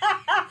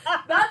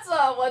 That's,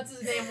 what's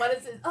his name? What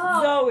is it?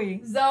 Oh,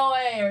 Zoe.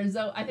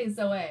 I think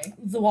Zoe.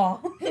 Zoa.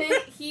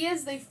 He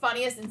is the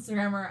funniest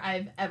Instagrammer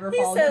I've ever He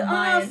followed said, in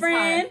my entire...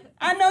 friend,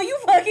 I know you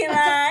fucking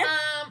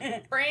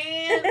lying.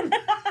 Friend.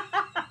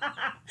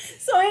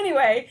 So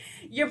anyway,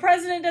 your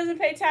president doesn't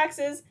pay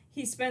taxes.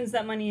 He spends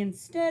that money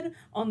instead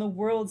on the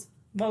world's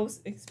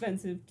most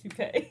expensive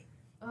toupee.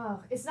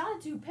 Oh, it's not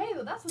a toupee,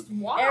 though. That's what's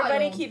wild.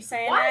 Everybody keeps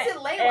saying that. Why is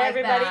it laid like that?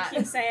 Everybody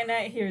keeps saying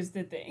that. Here's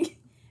the thing.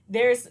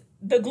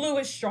 The glue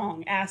is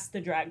strong. Ask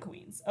the drag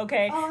queens,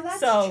 okay? Oh, that's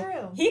true.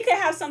 So he could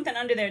have something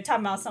under there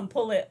talking about some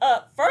pull it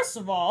up. First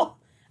of all,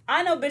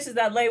 I know bitches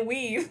that lay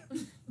weave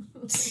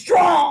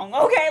strong,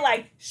 okay?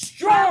 Like,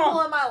 strong.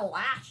 Pulling my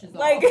lashes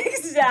like, off.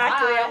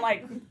 exactly. Bye. I'm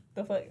like,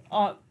 the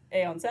fuck?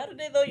 Hey, on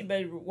Saturday, though, you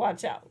better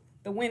watch out.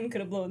 The wind could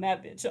have blown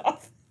that bitch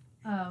off.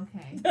 Oh,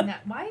 okay. Now,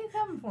 why are you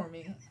coming for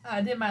me? I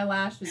did my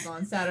lashes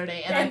on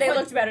Saturday, and they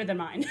looked better than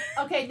mine.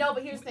 Okay, no,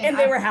 but here's the thing. And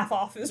they were half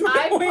off.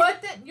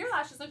 Your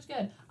lashes looked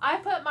good. I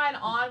put mine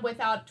on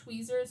without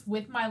tweezers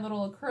with my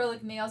little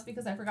acrylic nails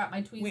because I forgot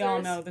my tweezers. We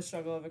all know the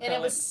struggle of acrylic. And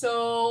it was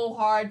so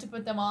hard to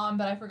put them on,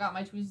 but I forgot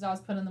my tweezers. I was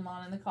putting them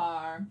on in the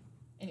car.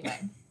 Anyway.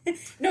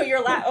 No,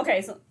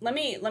 okay, so let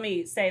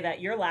me say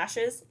that your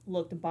lashes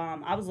looked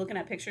bomb. I was looking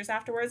at pictures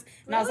afterwards,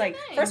 and I was like,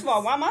 nice. First of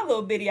all, why my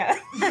little bitty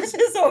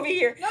lashes over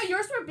here? No,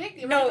 yours were big.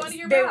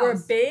 They were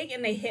big,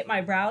 and they hit my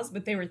brows,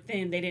 but they were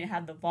thin. They didn't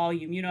have the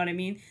volume, you know what I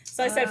mean?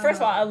 So I said, first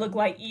of all, I look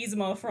like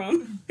Yzma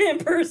from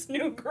Emperor's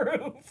New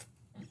Groove.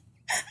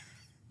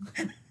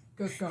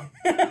 Good go.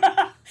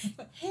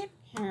 Hit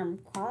him,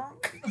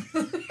 Kronk.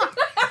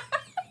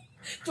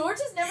 George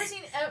has never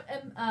seen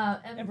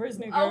Emperor's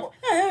New Groove. Oh,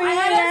 I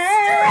had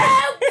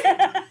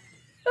a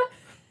stroke!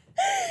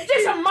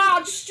 Just a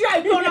mild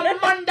stroke on a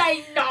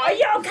Monday night. Are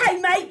you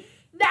okay, mate?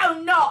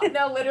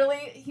 No,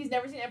 literally, he's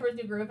never seen Emperor's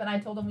New Groove, and I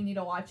told him we need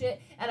to watch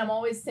it, and I'm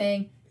always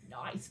saying,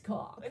 nice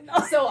cock.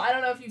 So I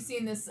don't know if you've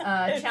seen this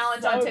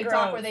challenge on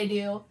TikTok where they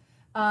do,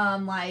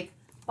 like,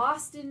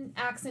 Boston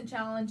accent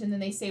challenge, and then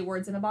they say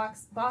words in a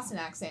Boston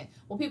accent.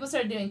 Well, people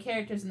started doing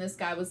characters, and this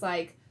guy was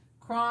like,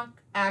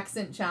 Kronk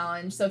accent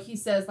challenge. So he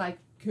says, like,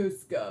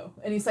 Cusco.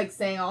 And he's, like,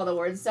 saying all the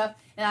words and stuff.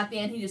 And at the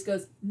end, he just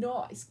goes,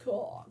 nice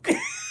cock.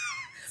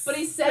 But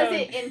he says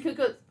it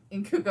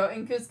in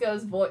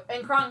Cusco's voice,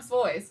 in Kronk's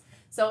voice.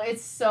 So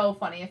it's so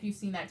funny if you've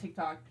seen that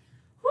TikTok.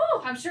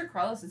 Whew, I'm sure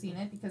Carlos has seen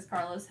it because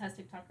Carlos has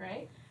TikTok,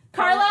 right?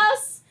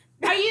 Carlos!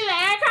 Are you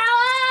there,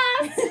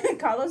 Carlos?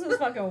 Carlos is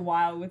fucking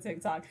wild with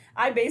TikTok.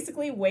 I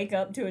basically wake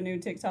up to a new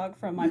TikTok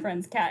from my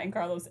friend's cat and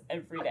Carlos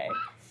every day.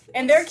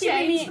 And they're keeping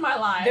changed me my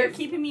life. They're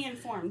keeping me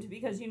informed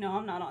because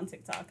I'm not on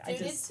TikTok.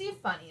 Dude, it's the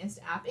funniest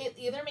app. It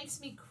either makes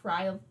me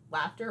cry of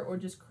laughter or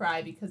just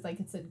cry because, like,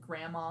 it's a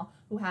grandma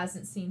who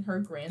hasn't seen her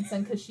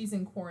grandson because she's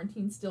in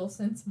quarantine still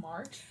since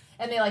March.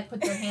 And they, like, put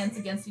their hands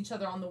against each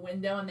other on the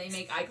window and they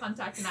make eye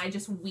contact and I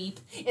just weep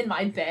in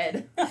my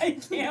bed. I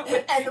can't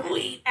wait. And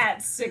weep.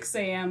 At 6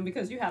 a.m.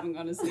 because you haven't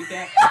gone to sleep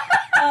yet.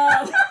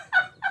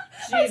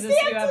 Jesus,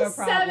 you have a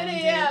problem. 7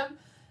 a.m.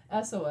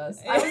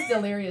 SOS. I was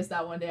delirious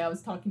that one day. I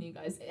was talking to you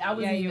guys. I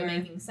wasn't even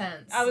making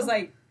sense. I was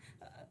like...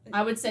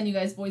 I would send you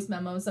guys voice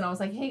memos and I was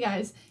like, hey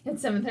guys,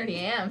 it's 7:30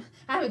 a.m.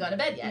 I haven't gone to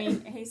bed yet. I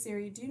mean, hey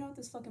Siri, do you know what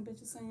this fucking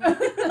bitch is saying?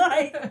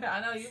 Like,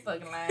 I know you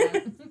fucking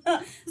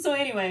lying. So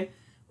anyway,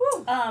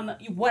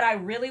 what I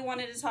really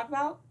wanted to talk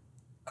about,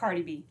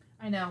 Cardi B.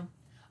 I know.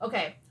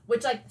 Okay,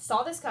 which, like,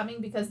 saw this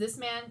coming because this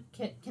man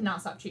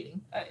cannot stop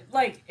cheating.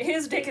 Like,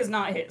 his dick is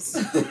not his.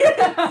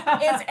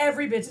 It's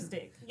every bitch's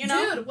dick, you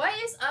know? Dude, what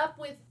is up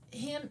with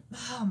him?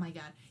 Oh my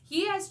god.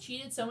 He has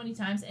cheated so many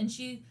times and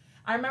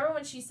I remember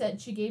when she said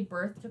she gave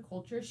birth to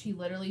culture, she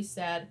literally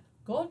said,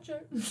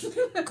 culture.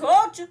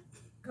 Culture.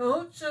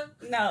 Culture.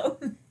 No.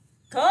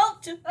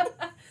 Culture. Come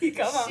on.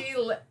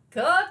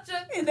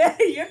 Culture.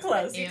 You're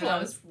close. You're I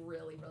close. was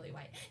really, really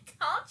white.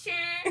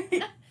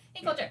 Culture.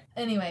 Hey, culture.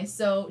 Anyway,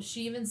 so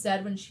she even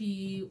said when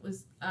she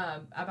was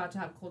about to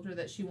have culture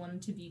that she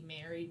wanted to be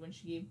married when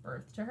she gave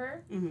birth to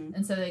her. Mm-hmm.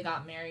 And so they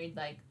got married,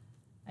 like,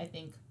 I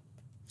think...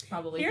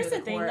 Probably here's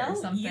the thing, though.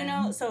 Something. You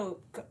know, so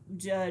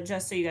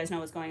just so you guys know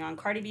what's going on,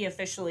 Cardi B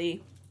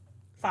officially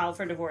filed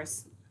for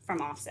divorce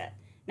from Offset.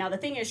 Now, the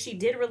thing is, she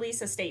did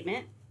release a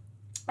statement,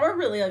 or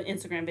really an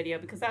Instagram video,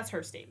 because that's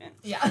her statement.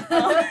 Yeah.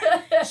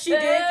 She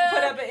did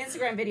put up an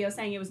Instagram video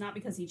saying it was not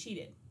because he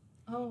cheated.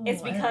 Oh,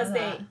 it's because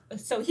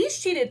so he's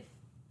cheated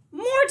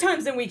more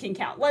times than we can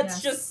count.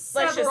 Let's just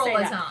say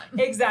that. Time.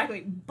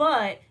 Exactly.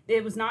 But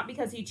it was not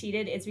because he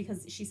cheated. It's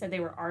because she said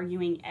they were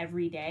arguing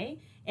every day.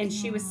 And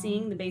she was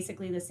seeing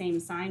basically the same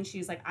sign. She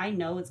was like, I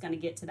know it's going to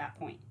get to that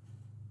point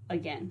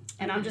again.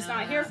 And I'm just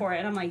not here for it.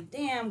 And I'm like,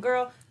 damn,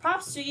 girl,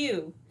 props to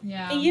you.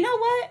 Yeah. And you know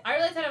what? I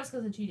really thought it was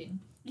because of cheating.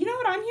 You know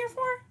what I'm here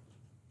for?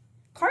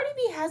 Cardi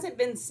B hasn't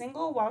been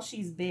single while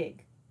she's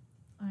big.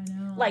 I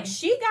know. Like,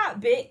 she got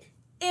big.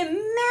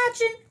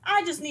 Imagine,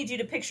 I just need you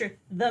to picture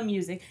the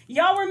music.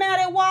 Y'all were mad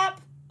at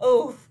WAP?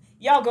 Oh,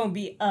 y'all gonna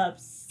be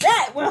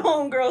upset when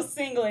homegirl's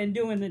single and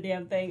doing the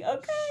damn thing,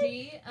 okay?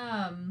 She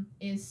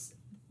is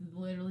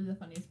literally the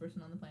funniest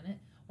person on the planet.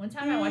 One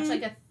time I watched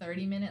like a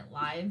 30-minute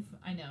live.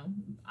 I know.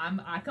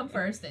 I come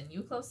first, then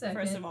you close second.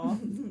 First of all,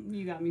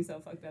 you got me so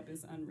fucked up.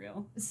 It's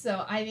unreal.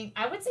 So I think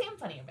I would say I'm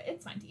funny, but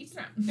it's fine to each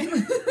their own.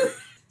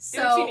 Do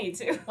what you need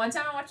to. One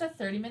time I watched a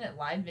 30-minute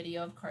live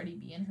video of Cardi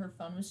B and her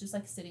phone was just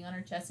like sitting on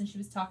her chest and she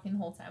was talking the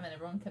whole time and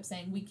everyone kept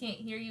saying, we can't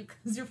hear you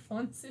because your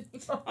phone's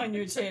sitting on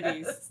your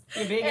titties. Chest.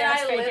 Your big and ass,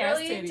 I fake ass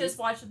literally titties. just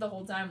watched it the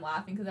whole time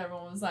laughing because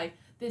everyone was like,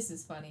 this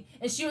is funny.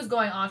 And she was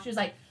going off. She was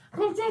like, I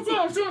was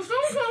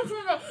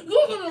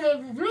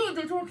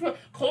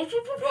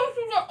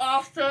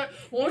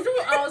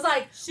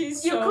like,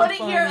 she's you so couldn't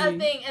funny. hear a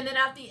thing, and then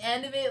at the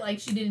end of it, like,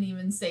 she didn't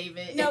even save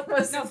it. No, It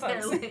was no,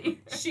 folks. barely.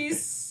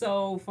 She's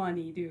so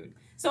funny, dude.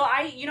 So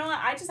you know what?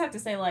 I just have to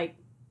say, like,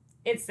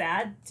 it's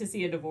sad to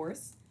see a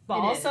divorce, but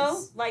It also,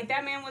 is. like,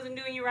 that man wasn't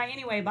doing you right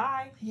anyway.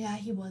 Bye. Yeah,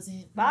 he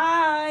wasn't.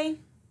 Bye.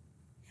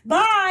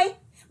 Bye.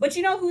 But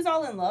you know who's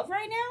all in love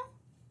right now?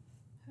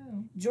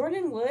 Who?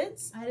 Jordan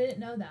Woods. I didn't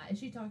know that. Is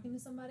she talking to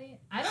somebody?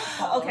 I don't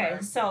follow Okay,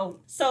 her.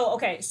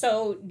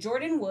 so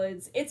Jordan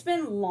Woods, it's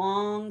been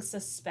long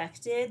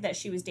suspected that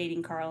she was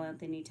dating Karl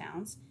Anthony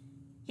Towns.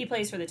 He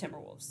plays for the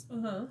Timberwolves.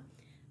 Uh-huh.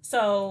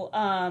 So,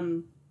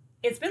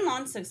 it's been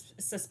long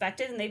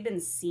suspected, and they've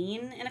been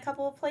seen in a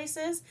couple of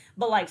places.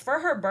 But, like, for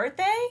her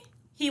birthday,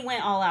 he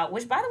went all out.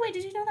 Which, by the way,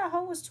 did you know that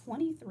hoe was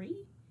 23?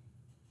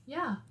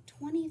 Yeah.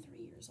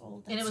 23 years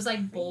old. And it was,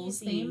 like,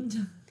 Bulls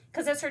themed.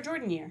 Because it's her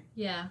Jordan year.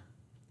 Yeah.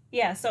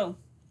 Yeah, so.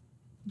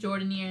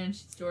 Jordan year, and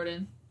she's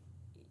Jordan.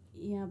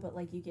 Yeah, but,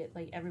 like, you get,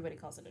 like, everybody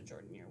calls it a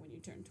Jordan year when you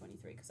turn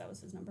 23, because that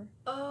was his number.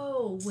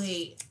 Oh,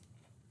 wait.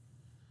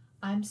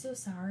 I'm so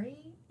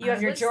sorry. You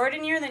have your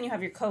Jordan year, then you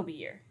have your Kobe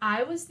year.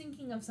 I was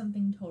thinking of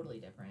something totally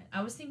different.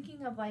 I was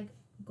thinking of, like,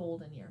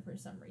 golden year for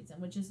some reason,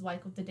 which is,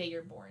 like, the day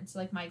you're born. So,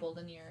 like, my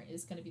golden year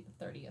is going to be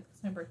the 30th,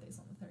 because my birthday's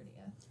on the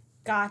 30th.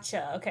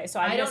 Gotcha. Okay, so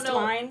I missed don't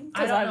know. mine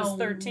because I was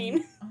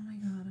 13. Oh, my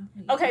God.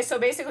 Wait. Okay, so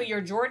basically your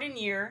Jordan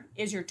year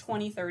is your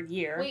 23rd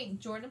year. Wait,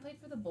 Jordan played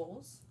for the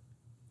Bulls?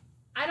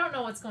 I don't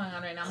know what's going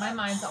on right now. My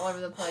mind's all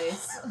over the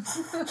place.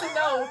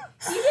 No,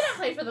 he didn't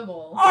play for the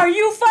Bulls. Are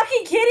you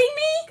fucking kidding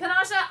me?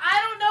 Kanasha, I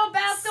don't know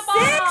basketball.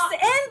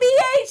 6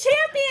 NBA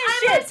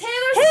championships. I'm a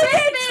Taylor Swift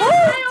Hit fan.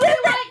 two.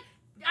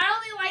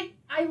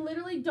 I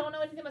literally don't know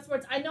anything about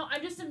sports. I'm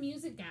just a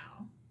music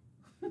gal.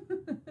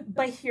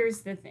 But here's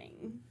the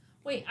thing.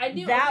 Wait, I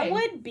knew that okay.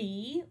 would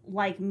be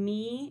like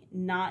me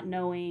not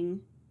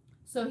knowing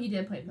So he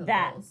did play for the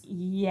that. Bulls.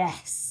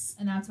 Yes.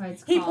 And that's why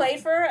it's He called... played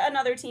for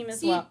another team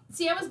as well.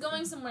 See, I was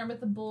going somewhere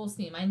with the Bulls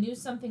team. I knew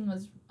something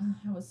was...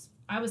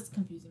 I was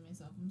confusing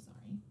myself. I'm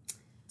sorry.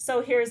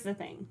 So here's the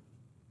thing.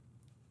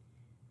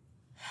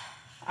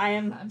 I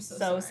am I'm so so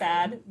sorry.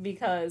 sad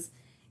because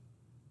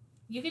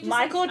You can just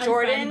Michael unfriend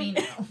Jordan- me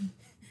now.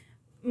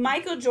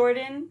 Michael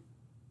Jordan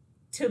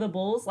to the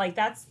Bulls, like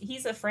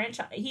he's a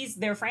franchise. He's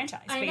their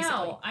franchise,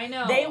 basically. I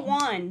know. They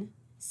won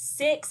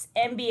 6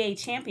 NBA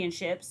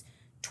championships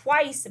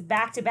twice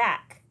back to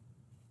back.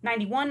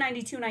 91,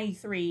 92,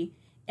 93,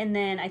 and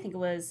then I think it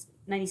was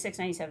 96,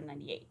 97,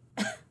 98.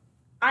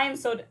 I am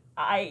so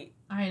I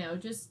know.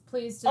 Just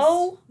please just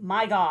Oh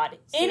my god.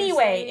 Seriously?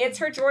 Anyway, it's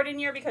her Jordan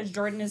year because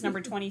Jordan is number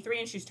 23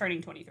 and she's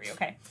turning 23,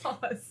 okay?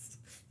 pause.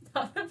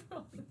 Not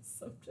on the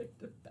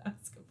subject of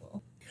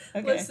basketball.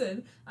 Okay.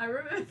 Listen, I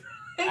remember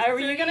Are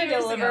you going to 3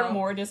 years deliver ago-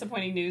 more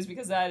disappointing news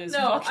because that is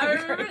No, fucking I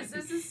remember crazy.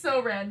 this is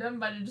so random,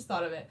 but I just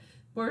thought of it.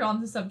 We're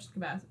on the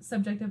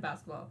subject of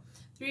basketball.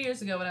 3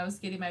 years ago when I was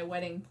getting my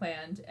wedding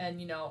planned,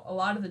 and, a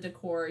lot of the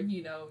decor,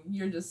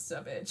 you're just a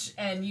bitch.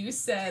 And you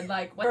said,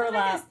 like, what Burlap.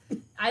 the heck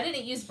is... I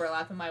didn't use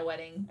burlap in my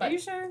wedding, but Are you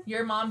sure?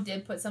 your mom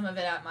did put some of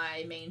it at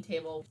my main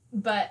table.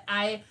 But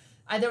I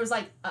there was,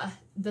 like,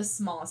 the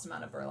smallest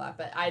amount of burlap,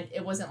 but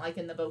it wasn't, like,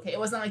 in the bouquet. It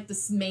wasn't, like, the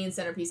main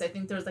centerpiece. I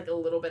think there was, like, a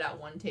little bit at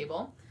one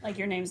table. Like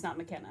your name's not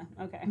McKenna.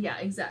 Okay. Yeah,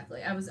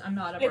 exactly. I'm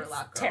not a It's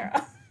burlap girl.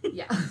 Tara.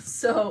 Yeah,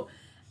 so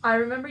I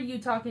remember you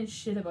talking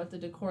shit about the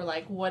decor,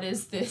 like, what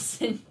is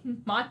this? And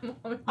my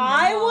mom.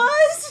 I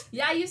was?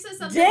 Yeah, you said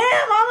something. Damn,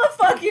 I'm a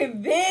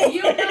fucking bitch.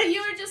 You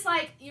were just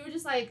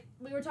like,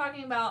 we were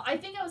talking about, I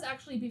think it was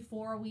actually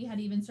before we had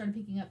even started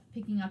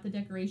picking out the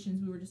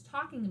decorations. We were just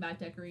talking about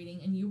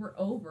decorating, and you were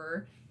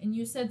over, and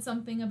you said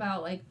something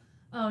about, like,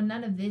 oh,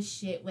 none of this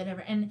shit,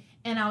 whatever. And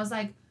I was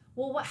like,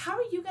 well, how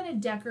are you going to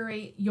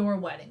decorate your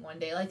wedding one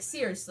day? Like,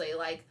 seriously,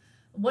 like,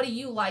 what do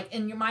you like?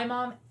 And my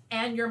mom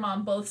and your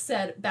mom both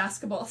said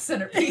basketball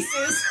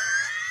centerpieces.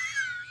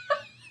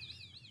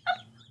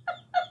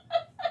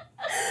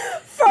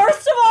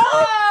 First of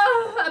all,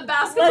 A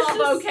basketball let's just-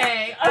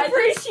 bouquet.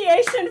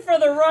 appreciation for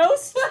the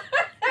roast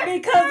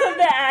because of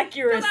the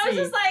accuracy. I was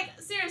just like,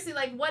 seriously,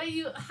 like,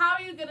 how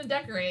are you gonna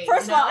decorate?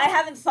 First of all, I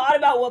haven't thought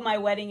about what my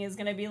wedding is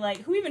going to be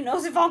like. Who even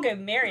knows if I'll get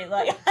married?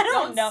 Like, I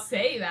don't know.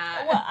 Say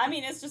that. Well, I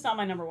mean, it's just not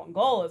my number one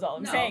goal, is all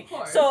I'm No, saying. of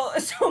course.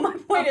 So my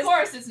point Of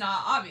course it's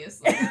not,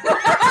 obviously.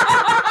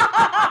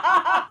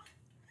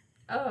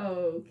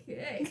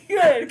 Okay.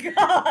 Good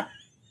God.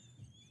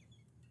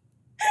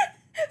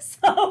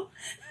 So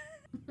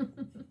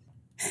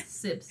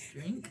Sips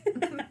drink.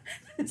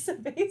 so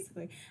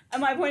basically,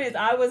 my point is,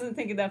 I wasn't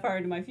thinking that far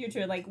into my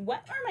future. Like,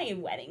 what are my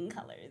wedding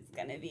colors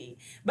gonna be?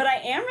 But I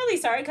am really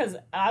sorry because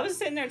I was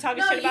sitting there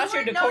talking shit about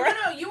your decor.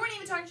 No, you weren't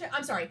even talking shit.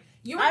 I'm sorry.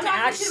 You were I'm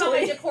talking shit about my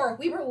actually- decor.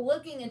 We were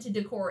looking into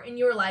decor, and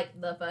you were like,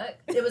 the fuck?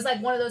 It was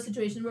like one of those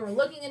situations where we're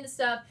looking into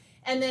stuff,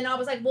 and then I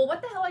was like, well,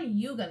 what the hell are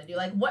you gonna do?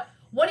 Like, what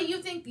do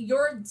you think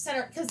your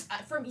center... Because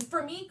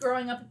for me,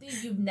 growing up with you,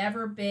 you've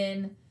never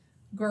been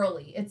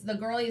girly. It's the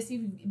girliest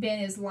you've been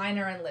is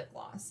liner and lip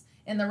gloss.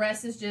 And the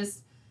rest is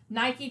just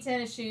Nike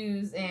tennis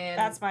shoes and...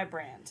 That's my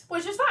brand.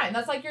 Which is fine.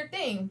 That's, like, your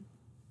thing.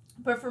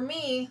 But for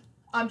me,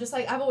 I'm just,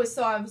 like, I was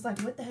like,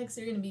 what the heck's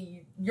going to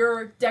be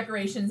your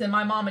decorations? And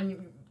my mom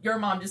and your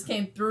mom just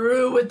came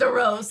through with the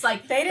roast.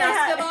 Like, They didn't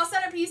basketball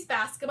centerpiece,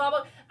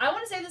 basketball... I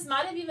want to say this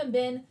might have even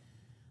been...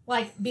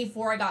 like,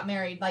 before I got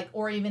married, like,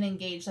 or even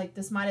engaged, like,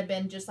 this might have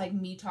been just, like,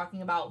 me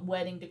talking about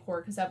wedding decor,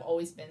 because I've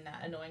always been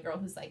that annoying girl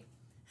who's like,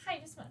 I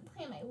just want to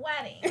plan my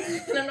wedding,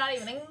 and I'm not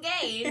even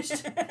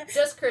engaged.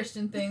 Just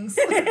Christian things.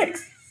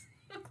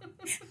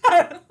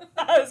 I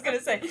was gonna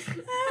say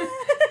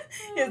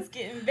it's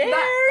getting very.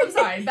 I'm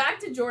sorry. Back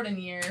to Jordan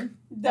year.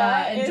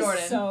 That and is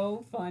Jordan.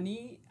 so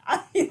funny.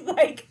 I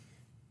like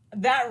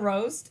that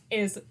roast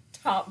is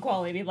top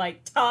quality,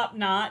 like top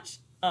notch,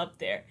 up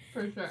there.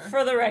 For sure.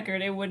 For the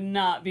record, it would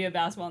not be a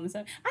basketball in the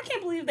set. I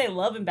can't believe they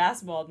love and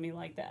basketballed me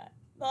like that.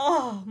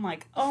 Oh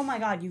my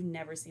God, you've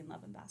never seen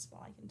Love and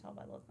Basketball. I can tell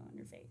by the look on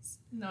your face.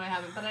 No, I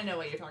haven't, but I know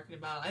what you're talking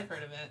about. I've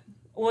heard of it.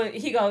 Well,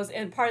 he goes,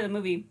 in part of the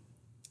movie,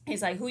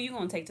 he's like, who you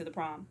gonna take to the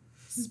prom?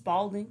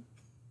 Spalding?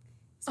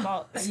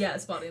 Yeah,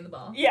 spotting the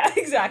ball. Yeah,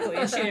 exactly.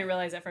 And she didn't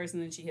realize at first,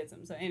 and then she hits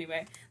him. So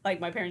anyway, like,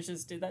 my parents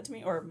just did that to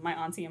me, or my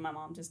auntie and my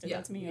mom just did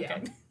that to me.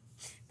 Okay. Yeah.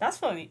 That's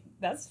funny.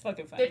 That's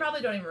fucking funny. They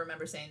probably don't even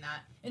remember saying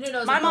that. And who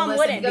knows My if they'll mom listen,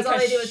 wouldn't, because all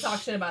because they do is talk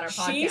shit about our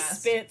podcast. She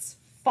spits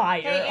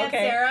fire, Hey, Aunt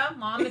okay? Sarah,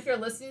 Mom, if you're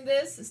listening to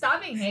this,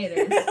 stop being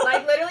haters.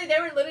 Like, literally, they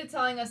were literally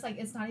telling us, like,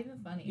 it's not even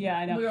funny. Yeah,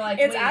 I know. We were like,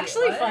 it's wait,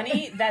 actually what?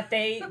 funny that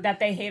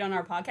they hate on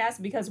our podcast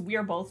because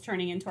we're both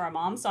turning into our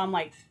moms. So I'm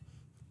like,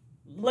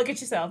 look at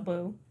yourself,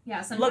 boo.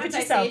 Yeah, sometimes Look at I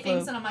yourself, say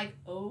things boo. and I'm like,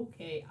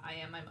 okay, I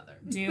am my mother.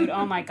 Dude,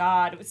 oh my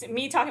God.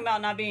 Me talking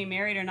about not being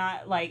married or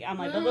not, like, I'm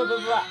like, blah, blah, blah,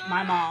 blah.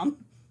 My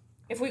mom.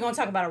 If we're going to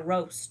talk about a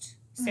roast,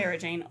 Sarah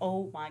Jane,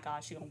 oh my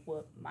God, she going to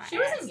whoop my She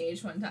ass. was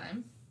engaged one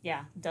time.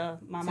 Yeah, duh.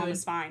 My mom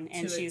is fine,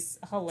 and she's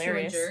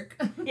hilarious. To a jerk.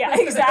 Yeah,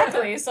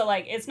 exactly. So,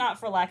 like, it's not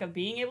for lack of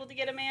being able to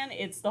get a man.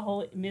 It's the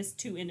whole Miss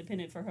Too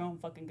Independent for her own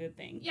fucking good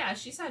thing. Yeah,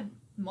 she's had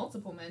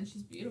multiple men.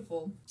 She's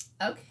beautiful.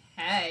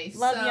 Okay,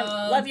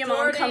 Love you,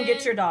 mom. Come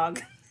get your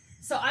dog.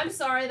 So I'm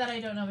sorry that I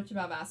don't know much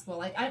about basketball.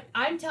 Like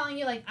I'm telling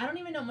you, like I don't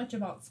even know much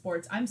about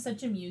sports. I'm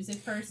such a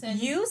music person.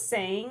 You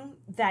saying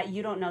that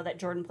you don't know that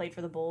Jordan played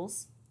for the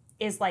Bulls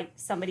is like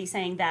somebody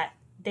saying that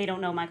they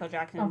don't know Michael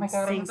Jackson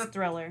sings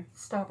Thriller.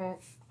 Stop it.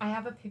 I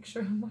have a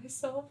picture of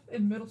myself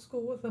in middle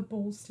school with a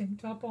Bulls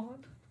tank top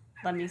on.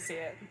 Let me see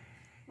it.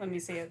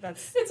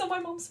 It's on my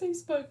mom's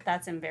Facebook.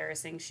 That's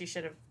embarrassing. She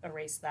should have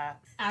erased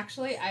that.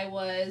 Actually,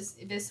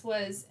 this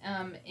was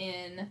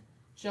in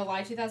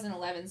July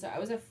 2011, so I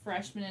was a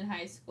freshman in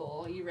high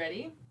school. Are you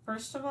ready?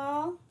 First of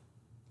all,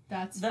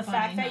 that's the funny,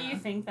 fact that you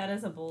think that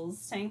is a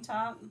Bulls tank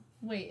top.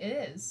 Wait,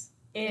 it is.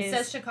 It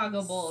says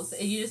Chicago Bulls.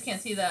 You just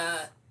can't see the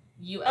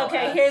ULF.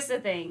 Okay, here's the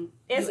thing.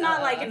 It's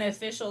not like an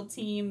official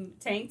team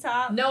tank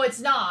top. No, it's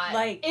not.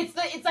 Like it's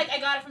like I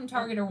got it from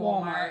Target or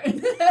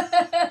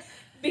Walmart.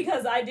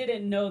 Because I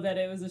didn't know that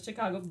it was a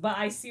Chicago, but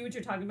I see what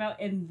you're talking about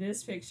in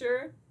this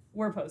picture.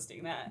 We're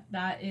posting that.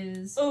 That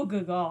is oh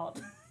good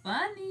God.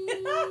 Funny.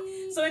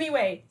 So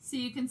anyway, so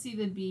you can see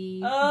the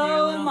B.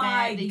 Oh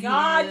my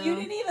God! You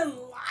didn't even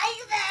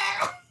like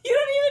that. You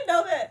don't even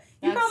know that.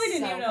 You probably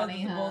didn't even know that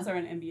the Bulls are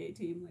an NBA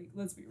team. Like,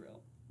 let's be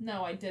real.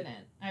 No, I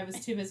didn't. I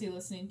was too busy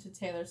listening to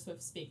Taylor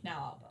Swift's Speak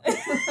Now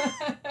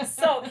album.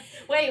 So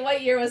wait,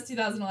 what year was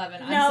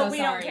 2011? No, we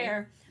don't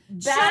care.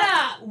 Shut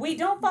up! We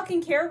don't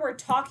fucking care. We're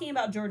talking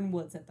about Jordan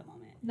Woods at the moment.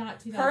 Not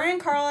 2000. Her and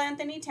Karl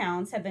Anthony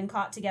Towns have been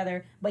caught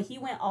together, but he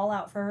went all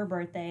out for her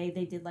birthday.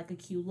 They did like a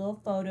cute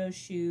little photo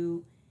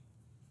shoot.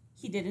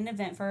 He did an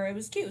event for her. It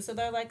was cute. So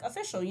they're like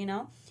official, you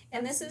know?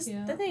 And this is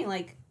the thing.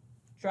 Like,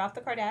 drop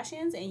the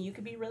Kardashians and you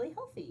could be really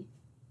healthy.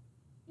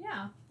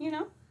 Yeah. You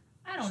know?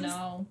 I don't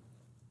know.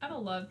 I have a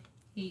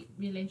love-hate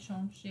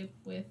relationship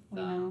with...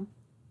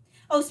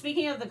 Oh,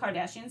 speaking of the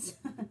Kardashians,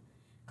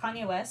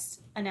 Kanye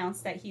West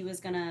announced that he was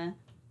going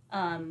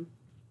to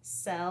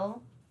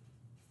sell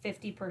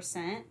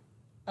 50%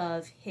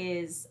 of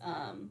his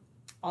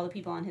all the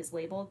people on his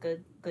label,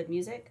 Good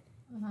Music,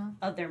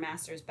 of their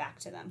masters back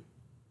to them.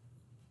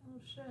 Oh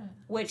shit.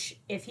 Which,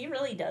 if he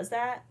really does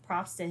that,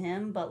 props to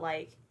him, but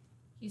like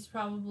he's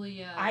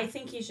probably I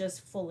think he's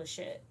just full of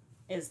shit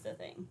is the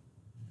thing.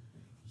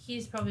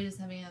 He's probably just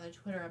having another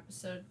Twitter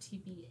episode,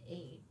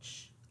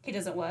 TBH. He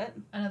doesn't what?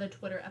 Another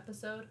Twitter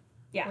episode?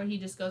 Yeah. Where he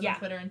just goes on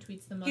Twitter and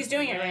tweets the most. He's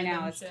doing it right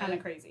now. It's kind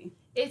of crazy.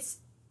 It's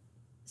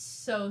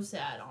so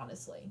sad,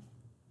 honestly.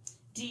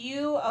 Do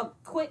you, a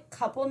quick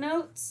couple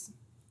notes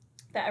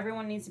that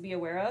everyone needs to be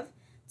aware of.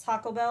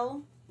 Taco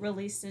Bell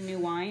released a new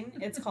wine.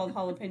 It's called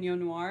Jalapeno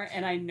Noir,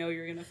 and I know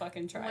you're going to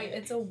fucking try it.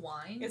 It's a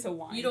wine? It's a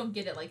wine. You don't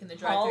get it, like, in the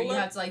drive-thru. You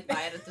have to, like,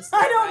 buy it at the store,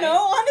 I don't know,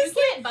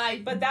 honestly. You can't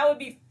buy... But that would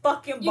be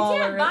fucking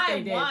baller if they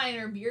did. You can't buy wine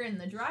or beer in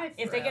the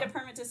drive-thru. If they get a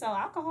permit to sell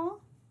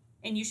alcohol,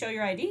 and you show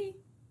your ID,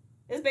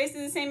 it's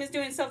basically the same as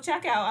doing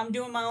self-checkout. I'm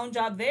doing my own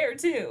job there,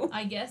 too.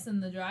 I guess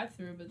in the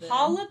drive-thru, but then...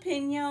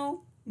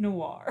 Jalapeno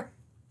Noir.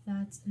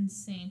 That's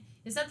insane.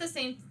 Is that the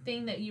same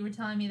thing that you were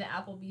telling me that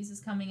Applebee's is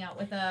coming out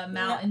with a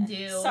Mountain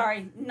Dew?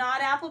 Sorry, not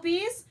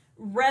Applebee's.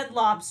 Red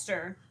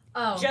Lobster.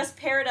 Oh. Just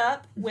paired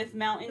up with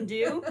Mountain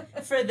Dew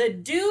for the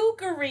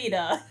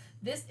Dew-garita.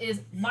 This is...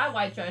 My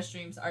white trash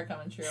dreams are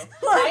coming true.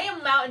 I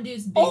am Mountain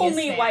Dew's biggest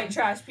Only fan. white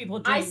trash people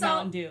drink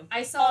Mountain Dew.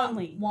 I saw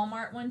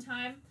Walmart one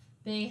time.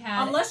 They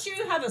had... Unless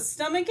you have a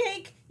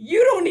stomachache,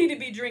 you don't need to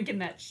be drinking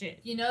that shit.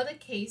 You know the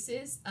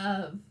cases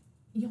of...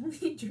 You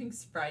only drink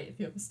Sprite if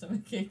you have a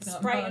stomachache.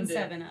 Sprite and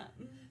 7-Up.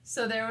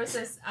 So there was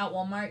this at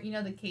Walmart, you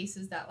know the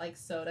cases that like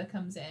soda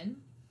comes in?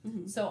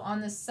 Mm-hmm. So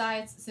on the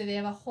sides, so they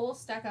have a whole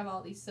stack of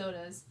all these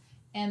sodas,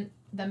 and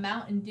the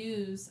Mountain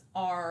Dews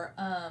are,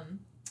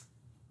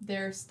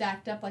 they're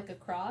stacked up like a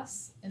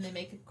cross, and they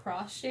make a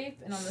cross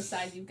shape, and on the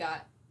side you've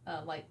got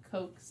like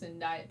Cokes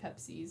and Diet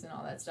Pepsis and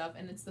all that stuff,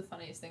 and it's the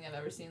funniest thing I've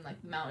ever seen,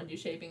 like Mountain Dew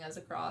shaping as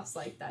a cross,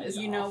 like that is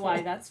You awful. know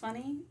why that's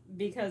funny?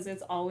 Because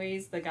it's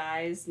always the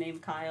guys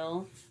named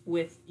Kyle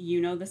with,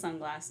 the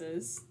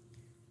sunglasses.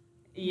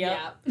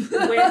 Yep.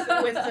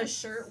 Yeah. with the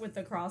shirt with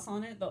the cross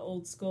on it, the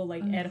old school,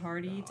 like, Ed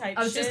Hardy type shit.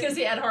 I was just gonna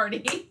say Ed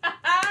Hardy.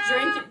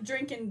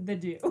 Drinking the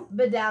Dew.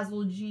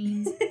 Bedazzled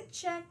jeans.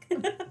 Check.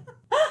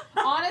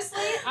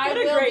 Honestly, what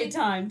a great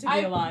time to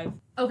be alive.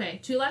 Okay,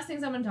 two last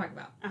things I'm going to talk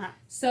about.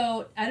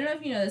 So, I don't know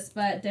if you know this,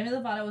 but Demi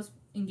Lovato was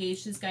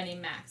engaged to this guy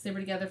named Max. They were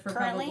together for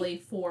probably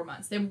 4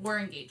 months. They were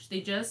engaged.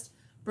 They just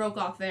broke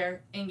off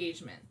their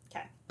engagement.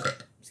 Okay.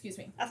 Excuse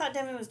me. I thought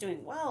Demi was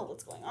doing well.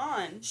 What's going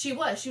on? She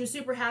was. She was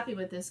super happy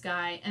with this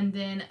guy. And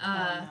then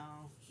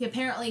he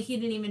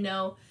didn't even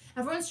know.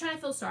 Everyone's trying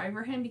to feel sorry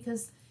for him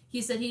because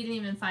he said he didn't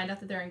even find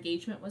out that their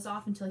engagement was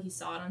off until he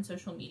saw it on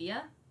social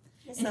media.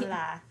 It's a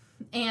lie.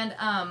 And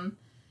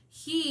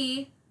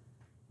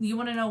you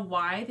want to know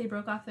why they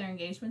broke off their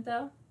engagement,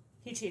 though?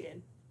 He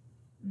cheated.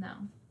 No.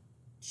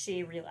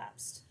 She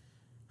relapsed.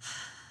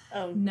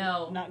 Oh,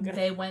 no. Not good.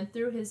 They went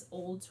through his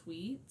old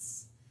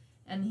tweets,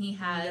 and he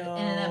had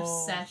an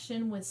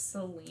obsession with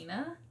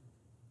Selena.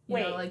 You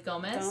know, like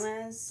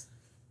Gomez.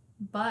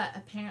 But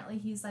apparently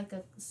he's, like,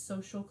 a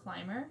social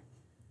climber.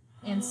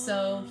 And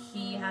so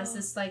he has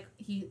this, like,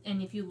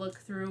 and if you look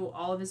through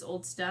all of his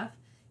old stuff,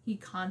 he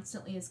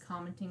constantly is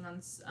commenting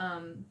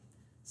on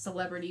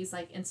celebrities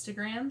like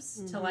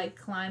Instagrams to like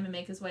climb and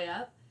make his way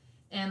up,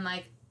 and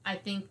like I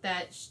think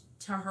that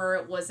to her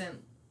it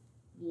wasn't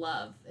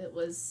love. It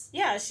was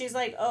she's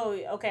like, oh,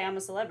 okay, I'm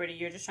a celebrity.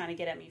 You're just trying to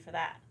get at me for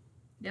that.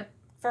 Yep.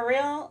 For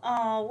real?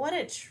 Oh, what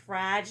a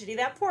tragedy.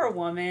 That poor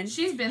woman.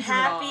 She's been through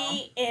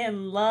happy,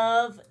 in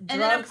love,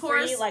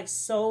 drug-free, like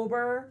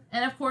sober.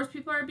 And of course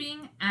people are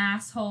being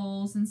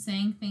assholes and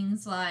saying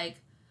things like,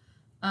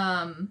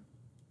 what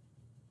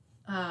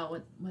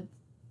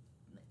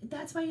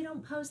that's why you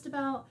don't post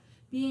about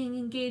being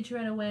engaged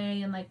right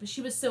away, and like, but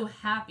she was so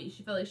happy.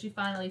 She felt like she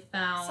finally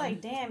found. It's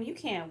like, damn, you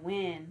can't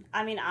win.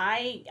 I mean,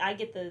 I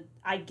get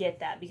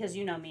that because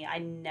you know me, I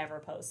never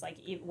post. Like,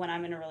 when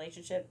I'm in a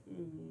relationship,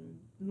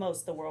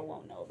 most of the world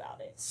won't know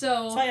about it.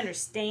 So I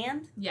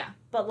understand. Yeah.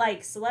 But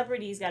like,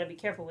 celebrities got to be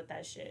careful with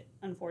that shit.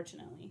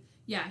 Unfortunately.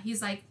 Yeah,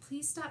 he's like,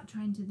 please stop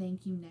trying to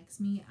thank you next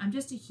me. I'm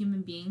just a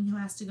human being who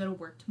has to go to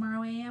work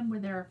tomorrow a.m. where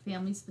there are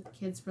families with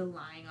kids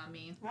relying on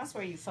me. That's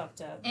where you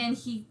fucked up. And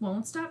he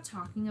won't stop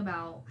talking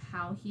about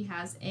how he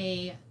has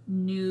a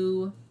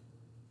new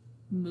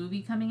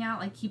movie coming out.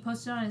 Like, he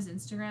posted on his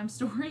Instagram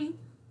story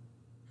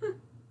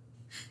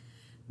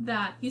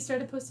that he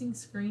started posting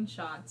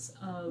screenshots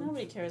of...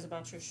 Nobody cares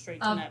about your straight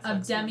to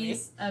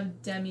Netflix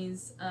of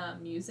Demi's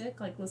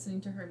music, like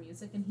listening to her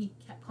music, and he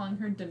kept calling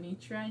her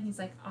Demetria, and he's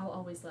like, I'll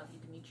always love you,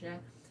 Demetria.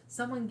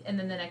 And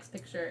then the next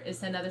picture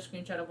is another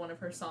screenshot of one of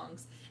her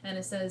songs, and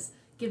it says,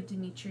 give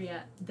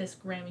Demetria this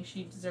Grammy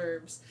she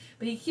deserves.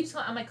 But he keeps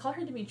calling, I'm like, call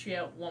her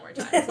Demetria one more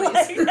time, please.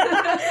 let him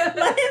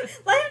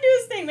do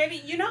his thing. Maybe,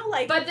 you know,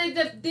 like... But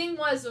the thing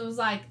was, it was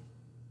like,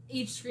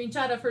 each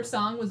screenshot of her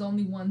song was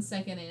only 1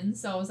 second in,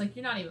 so I was like,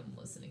 you're not even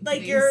listening to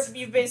these.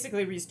 You've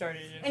basically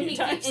restarted it a few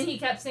times. And he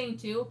kept saying,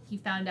 too, he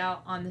found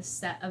out on the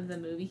set of the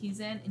movie he's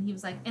in, and he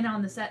was like, and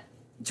on the set,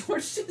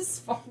 George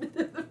just farted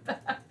in the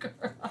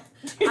background.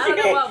 I don't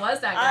know what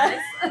was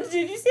that, guys.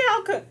 Did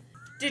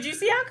you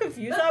see how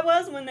confused I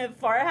was when the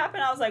fart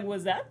happened? I was like,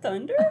 was that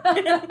thunder?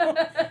 But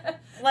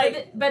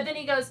then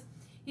he goes,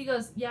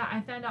 yeah,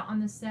 I found out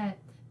on the set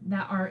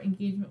that our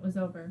engagement was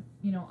over,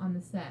 on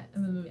the set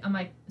of the movie. I'm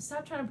like,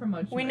 stop trying to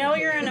promote you. We know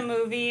you're in a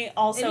movie.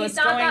 Also, it's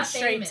going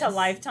straight to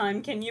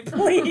Lifetime. Can you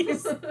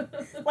please,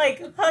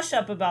 hush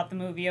up about the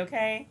movie,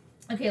 okay?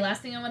 Okay,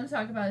 last thing I want to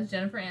talk about is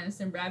Jennifer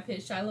Aniston, Brad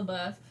Pitt, Shia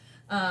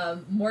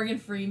LaBeouf, Morgan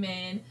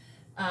Freeman,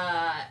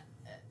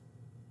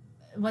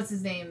 what's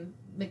his name?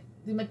 What?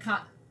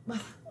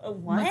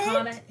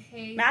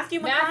 McConaughey. Matthew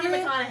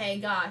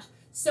McConaughey, gosh.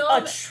 So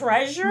a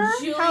treasure?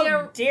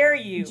 How dare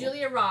you?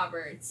 Julia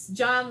Roberts,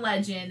 John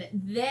Legend,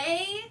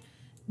 they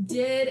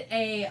did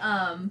a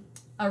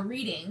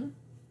reading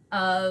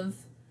of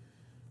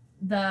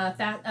the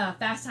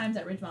Fast Times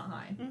at Ridgemont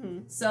High.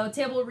 Mm-hmm. So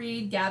table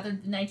read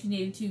gathered the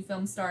 1982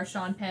 film star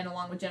Sean Penn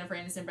along with Jennifer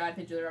Aniston, Brad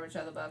Pitt, Julia Roberts,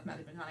 Shia LaBeouf,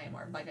 Matthew McConaughey, and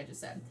more, like I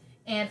just said.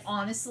 And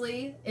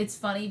honestly, it's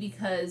funny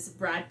because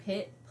Brad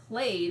Pitt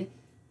played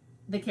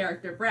the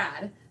character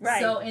Brad.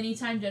 Right. So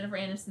anytime Jennifer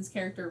Aniston's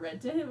character read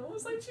to him, it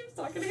was like she was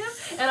talking to him.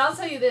 And I'll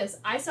tell you this,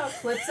 I saw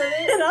clips of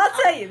it. And I'll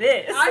tell you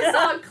this. I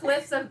saw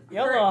clips of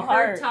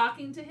her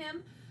talking to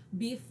him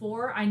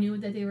before I knew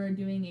that they were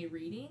doing a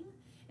reading.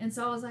 And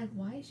so I was like,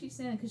 why is she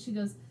saying that? Because she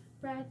goes,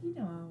 Brad,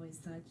 I always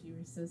thought you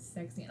were so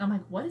sexy. And I'm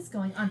like, what is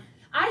going on?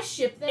 I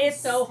ship them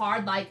so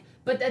hard,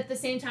 but at the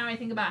same time I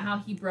think about how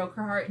he broke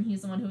her heart and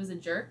he's the one who was a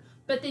jerk.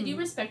 But they do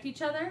respect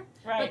each other.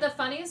 Right. But the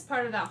funniest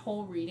part of that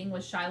whole reading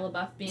was Shia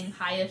LaBeouf being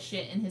high as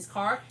shit in his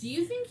car. Do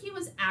you think he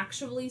was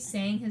actually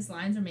saying his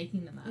lines or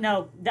making them up?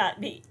 No,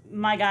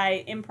 my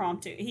guy,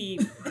 impromptu. He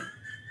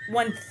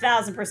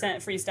 1,000%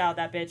 freestyled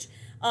that bitch.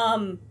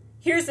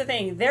 Here's the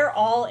thing. They're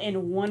all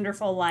in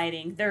wonderful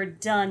lighting. They're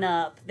done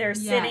up. They're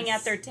sitting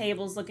at their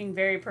tables looking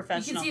very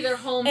professional. You can see their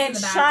homes in the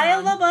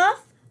background. And Shia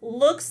LaBeouf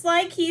looks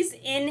like he's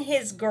in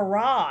his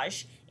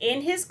garage.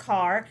 In his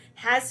car,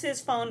 has his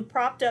phone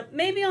propped up,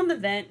 maybe on the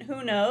vent,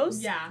 who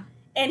knows? Yeah.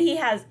 And he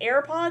has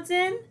AirPods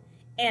in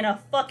and a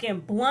fucking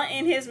blunt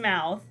in his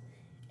mouth.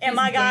 And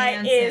my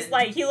guy is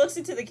he looks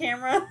into the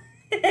camera.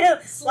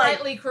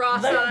 Slightly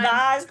cross-eyed. The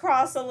eyes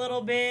cross a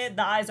little bit.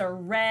 The eyes are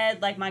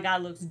red. My guy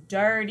looks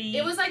dirty.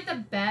 It was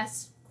the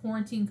best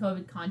quarantine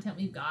COVID content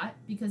we've got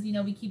because,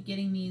 we keep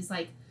getting these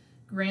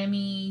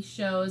Grammy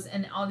shows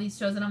and all these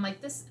shows. And I'm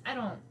like, this, I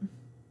don't,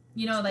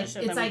 it's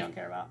we don't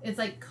care about. It's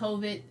like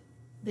COVID.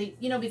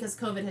 Because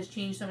COVID has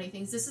changed so many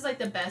things. This is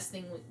the best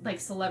thing,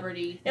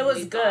 celebrity. It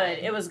was good.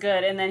 It was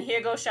good. And then here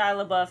goes Shia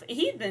LaBeouf.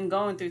 He'd been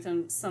going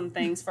through some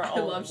things for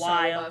a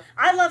while.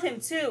 I love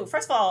him too.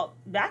 First of all,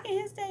 back in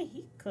his day,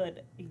 he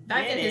could.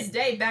 Back in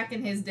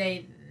his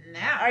day.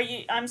 Now.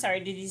 I'm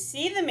sorry. Did you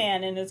see the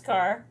man in his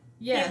car?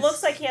 Yes. He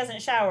looks like he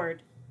hasn't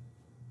showered.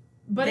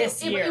 But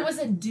it was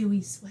a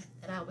dewy sweat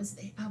that I was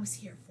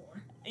here for.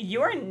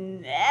 You're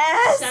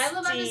nasty. Shia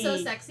LaBeouf is so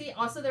sexy.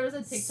 Also, there was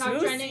a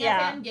TikTok trending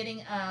of him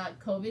getting a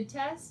COVID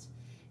test,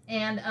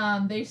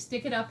 and they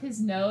stick it up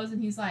his nose,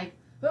 and he's like,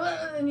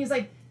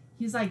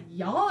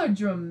 y'all are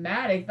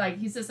dramatic.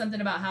 He says something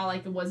about how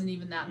it wasn't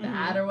even that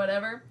bad or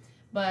whatever.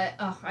 But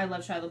I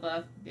love Shia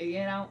LaBeouf. Dig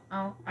it out,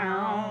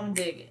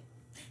 dig it.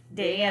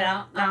 Dig it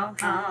out, oh,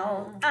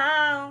 oh,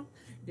 oh.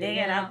 Dig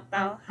it out,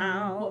 oh,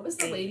 oh. What was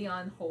the lady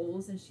on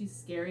Holes, and she's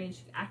scary, and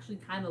she actually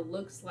kind of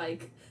looks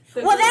like...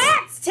 Well,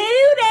 that's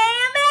too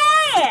damn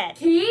bad!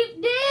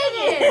 Keep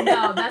digging!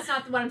 No, that's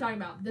not what I'm talking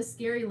about. The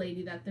scary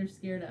lady that they're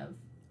scared of.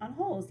 On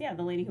Holes, yeah,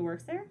 the lady who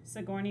works there,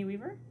 Sigourney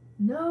Weaver.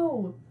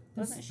 No.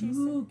 The Wasn't she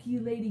spooky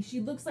lady.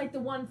 She looks like the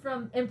one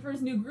from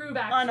Emperor's New Groove,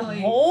 actually.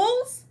 On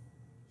Holes?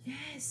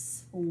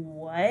 Yes.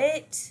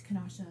 What?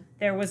 Kanasha.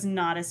 There was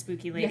not a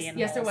spooky lady in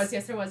Yes, Holes.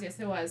 Yes,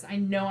 there was. I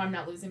know I'm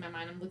not losing my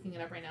mind. I'm looking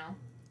it up right now.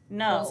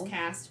 No. Holes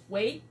cast.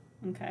 Wait.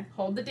 Okay.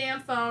 Hold the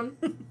damn phone.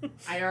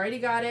 I already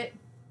got it.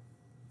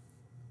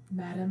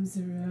 Madame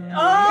Zero.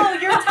 Oh,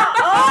 you're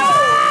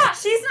oh,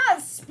 she's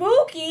not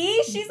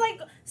spooky. She's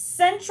like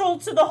central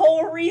to the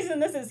whole reason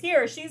this is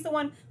here. She's the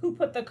one who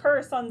put the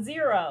curse on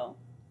Zero.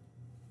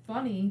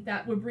 Funny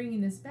that we're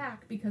bringing this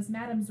back because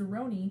Madame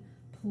Zeroni,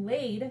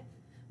 played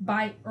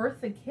by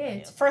Eartha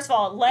Kitt, First of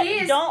all,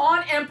 is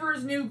on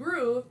Emperor's New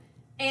Groove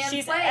and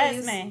she's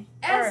plays Esme.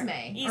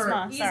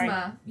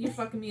 Yzma. You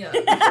fucking me up.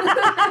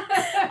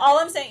 All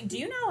I'm saying, do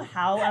you know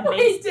how amazing?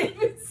 Wait,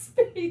 David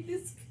Spade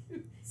is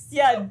goose.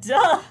 Yeah,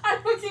 duh.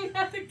 I'm looking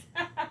at the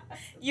cat.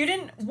 You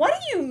didn't. What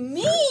do you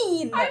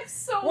mean? I'm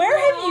so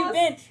Where have you lost.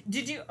 been?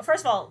 Did you?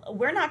 First of all,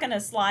 we're not gonna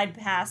slide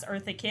past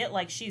Eartha Kitt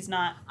like she's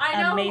not I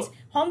know. amazing.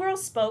 Homegirl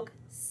spoke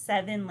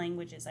 7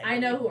 languages. I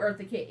know who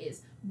Eartha Kitt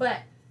is, but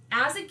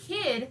as a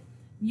kid,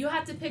 you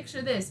have to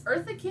picture this.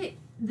 Eartha Kitt,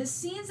 the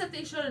scenes that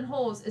they showed in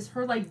Holes is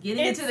her like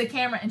getting into the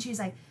camera and she's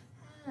like,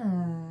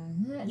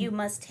 You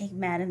must take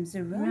Madame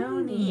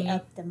Zeroni Zeroni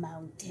up the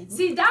mountain.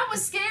 See, that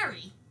was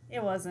scary.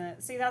 It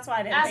wasn't. See, that's why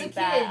I didn't As think a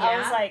that. kid, I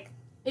was yeah. like,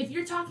 If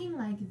you're talking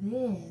like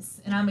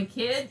this and I'm a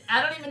kid,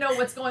 I don't even know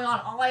what's going on.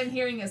 All I'm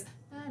hearing is,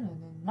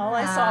 all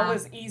I saw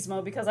was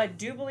Yzma because I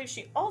do believe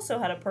she also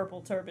had a purple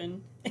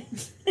turban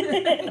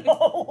in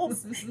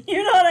Holes.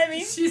 You know what I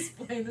mean? She's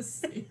playing the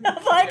same.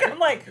 I'm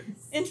like,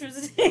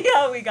 interesting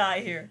how we got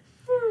here.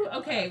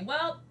 Okay,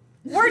 well,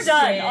 We're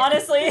done, shit.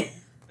 honestly.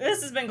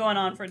 This has been going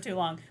on for too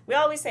long. We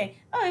always say,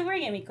 oh, we're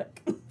gonna be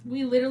quick.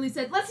 We literally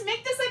said, let's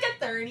make this like a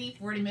 30,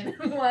 40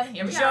 minute one.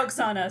 Here we Joke's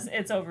on us.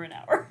 It's over an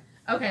hour.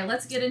 Okay,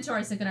 let's get into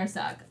our sick and our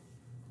suck.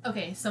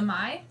 Okay, so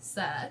my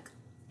suck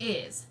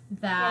is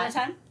that... One at a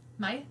time?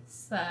 My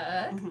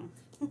suck. Mm-hmm.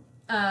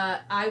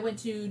 I went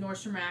to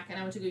Nordstrom Rack and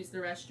I went to go use the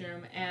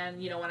restroom,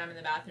 and you know when I'm in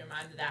the bathroom,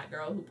 I'm that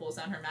girl who pulls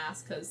down her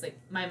mask because like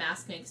my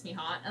mask makes me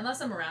hot.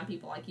 Unless I'm around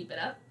people, I keep it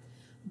up.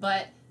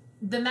 But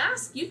the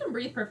mask, you can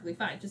breathe perfectly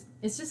fine.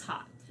 It's just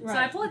hot. Right. So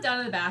I pull it down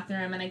in the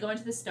bathroom and I go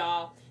into the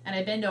stall and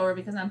I bend over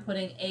because I'm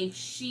putting a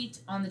sheet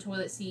on the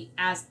toilet seat,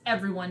 as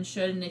everyone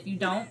should. And if you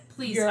don't,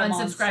 please You're a unsubscribe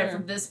monster.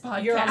 from this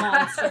podcast. You're a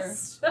monster.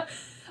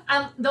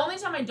 The only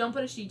time I don't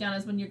put a sheet down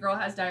is when your girl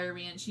has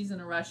diarrhea and she's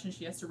in a rush and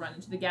she has to run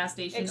into the gas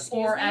station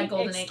or at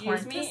Golden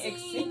Acorn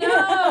Casino.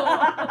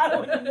 I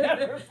would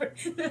never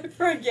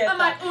forget I'm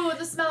that. like, ooh,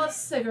 the smell of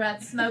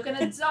cigarette smoke and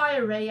a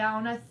diarrhea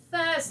on a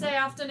Thursday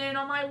afternoon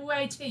on my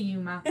way to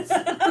Yuma.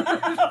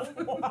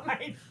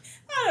 Why?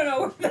 I don't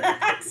know where the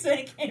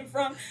accent came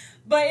from.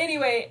 But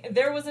anyway,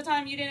 there was a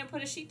time you didn't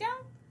put a sheet down?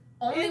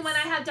 Only when I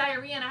had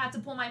diarrhea and I have to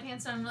pull my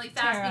pants down really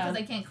fast Tara, because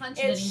I can't clench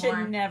it It anymore.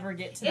 should never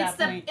get to that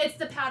point. It's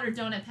the powdered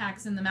donut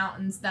packs in the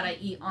mountains that I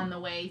eat on the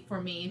way for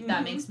me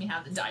that makes me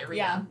have the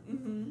diarrhea. Yeah.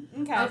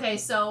 Mm-hmm. Okay. Okay,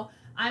 so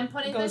I'm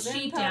putting Goes the in,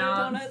 sheet powdered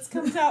down. donuts,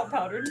 comes out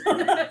powdered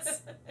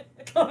donuts.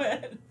 Go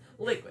ahead.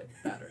 Liquid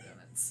powdered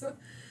donuts.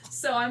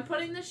 So I'm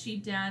putting the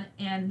sheet down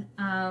and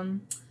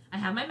I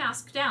have my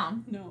mask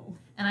down No.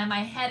 and my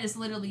head is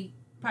literally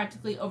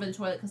practically over the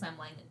toilet because I'm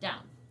laying it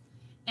down.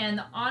 And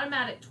the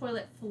automatic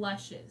toilet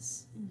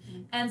flushes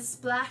and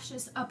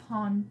splashes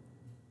upon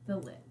the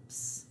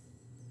lips.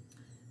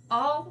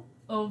 All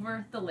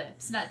over the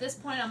lips. And at this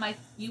point, I'm like,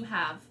 you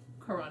have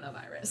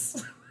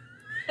coronavirus.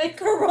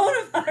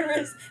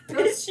 Coronavirus.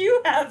 Bitch,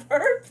 you have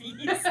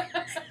herpes.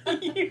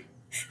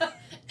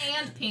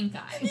 And pink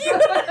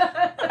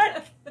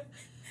eye.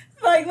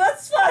 Like,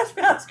 let's flash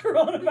past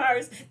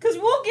coronavirus, because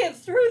we'll get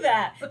through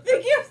that.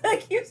 The gift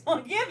that keeps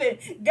on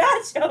giving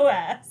got your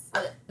ass.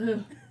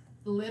 Ugh.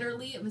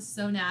 Literally, it was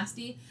so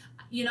nasty.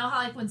 You know how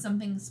like when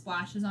something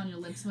splashes on your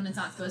lips when it's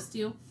not supposed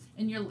to,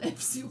 and your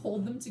lips, you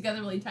hold them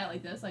together really tight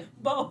like this, like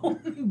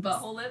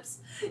butthole lips?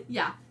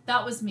 Yeah,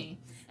 that was me.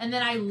 And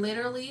then I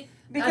literally...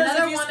 Because if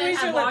you woman squeeze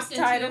had your lips walked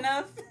tight into-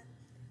 enough,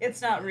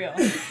 it's not real.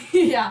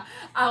 Yeah.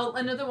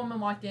 Another woman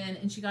walked in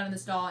and she got in the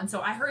stall, and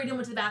so I hurried and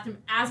went to the bathroom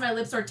as my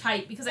lips are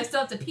tight because I still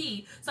have to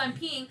pee. So I'm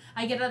peeing,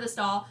 I get out of the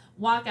stall,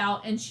 walk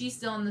out, and she's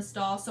still in the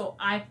stall, so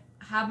I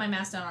have my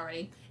mask down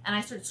already. And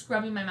I start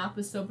scrubbing my mouth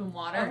with soap and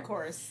water. Of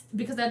course.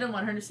 Because I didn't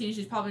want her to see.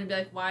 She's probably going to be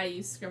like, why are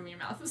you scrubbing your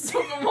mouth with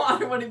soap and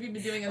water? What have you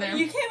been doing in there?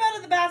 You came out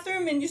of the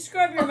bathroom and you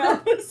scrub your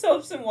mouth with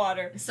soaps and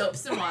water.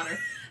 Soaps and water.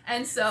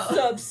 And so...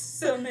 Subs.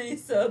 So many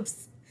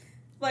subs.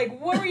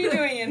 Like, what were you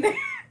doing in there?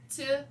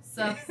 2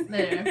 subs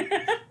later.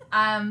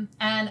 And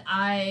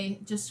I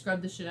just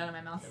scrubbed the shit out of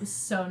my mouth. It was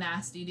so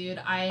nasty, dude.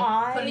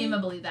 I couldn't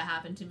even believe that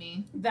happened to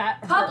me.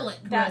 That Public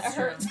That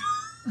restroom. hurts.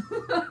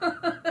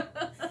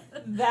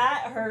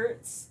 That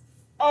hurts.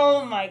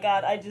 Oh my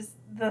god,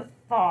 the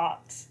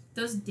thought.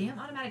 Those damn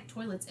automatic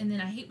toilets, and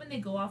then I hate when they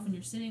go off when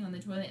you're sitting on the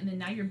toilet, and then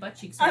now your butt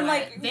cheeks are I'm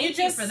wet. like, Thank you you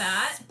just for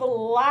that.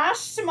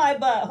 splashed my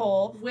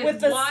butthole with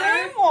the water?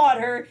 same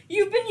water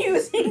you've been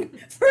using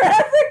for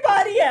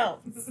everybody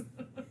else.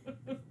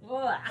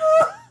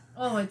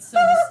 Oh, it's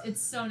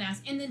so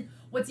nasty. And then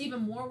what's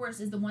even more worse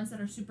is the ones that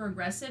are super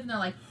aggressive, and they're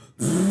like,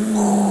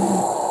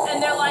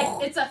 and they're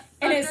like, it's a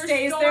And it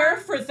stays there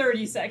for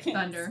 30 seconds.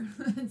 Thunder.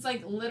 It's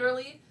like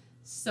literally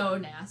so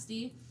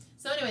nasty.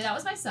 So anyway, that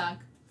was my suck.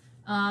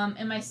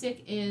 And my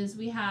sick is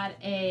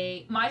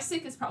my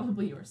sick is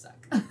probably your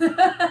suck.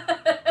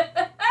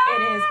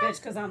 It is,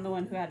 bitch, because I'm the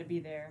one who had to be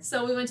there.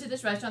 So we went to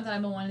this restaurant that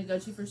I've been wanting to go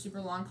to for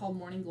super long called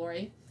Morning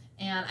Glory.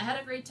 And I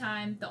had a great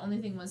time. The only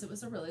thing was it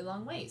was a really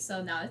long wait.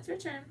 So now it's your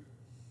turn.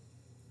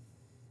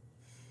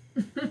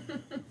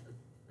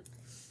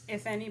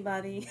 If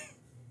anybody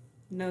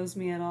knows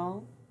me at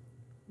all,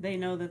 they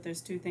know that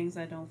there's two things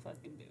I don't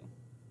fucking do.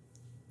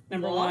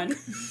 Number Walk. one.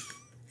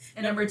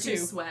 And number two,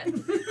 sweat.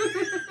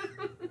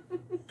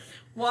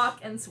 Walk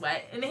and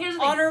sweat. And here's the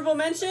thing. Honorable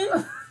mention,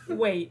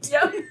 wait.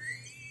 Yep.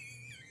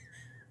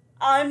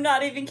 I'm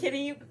not even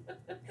kidding you.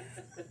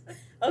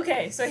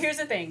 Okay, so here's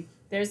the thing.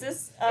 There's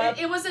this...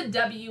 It was a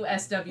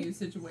WSW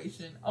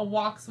situation. A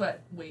walk,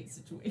 sweat, wait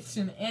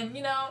situation. And,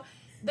 you know,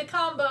 the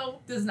combo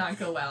does not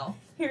go well.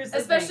 Here's the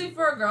Especially thing.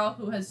 for a girl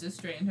who has just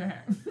straightened her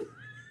hair.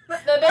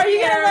 Are you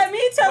going to let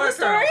me tell the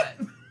story?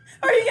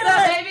 Are you going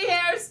to baby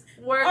hairs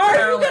were Are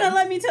curling. you going to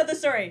let me tell the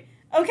story?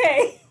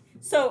 Okay.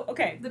 So,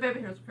 okay. The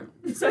baby hairs were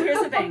curling. So here's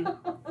the thing.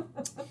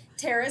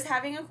 Tara's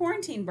having a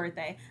quarantine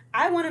birthday.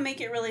 I want to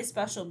make it really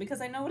special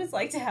because I know what it's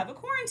like to have a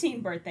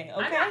quarantine birthday,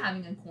 okay? I'm not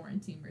having a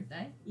quarantine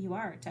birthday. You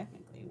are,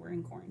 technically. We're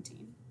in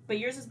quarantine. But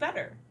yours is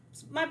better.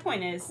 So my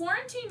point is...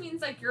 Quarantine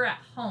means, like, you're at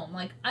home.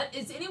 Like,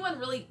 is anyone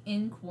really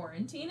in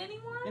quarantine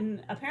anymore?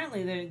 And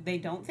apparently they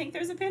don't think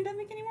there's a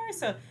pandemic anymore.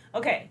 So,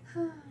 okay.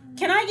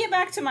 Can I get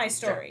back to my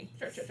story?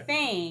 Sure.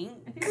 Thing.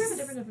 I think there's a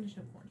different definition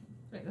of quarantine.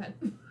 Wait, go ahead.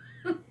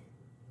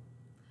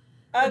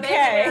 Okay. The baby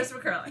hairs were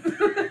curling.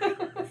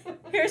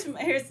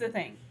 Here's the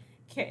thing.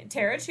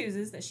 Tara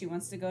chooses that she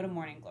wants to go to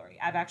Morning Glory.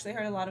 I've actually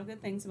heard a lot of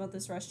good things about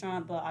this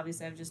restaurant, but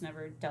obviously I've just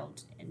never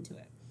delved into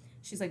it.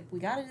 She's like, we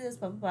gotta do this,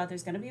 blah, blah, blah.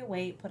 There's gonna be a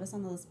wait. Put us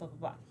on the list, blah, blah,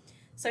 blah.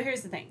 So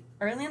here's the thing.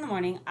 Early in the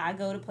morning, I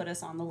go to put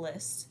us on the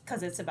list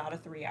because it's about a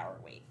 3-hour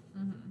wait.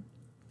 Mm-hmm.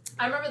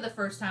 I remember the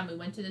first time we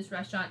went to this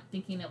restaurant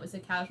thinking it was a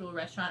casual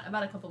restaurant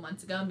about a couple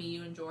months ago, me,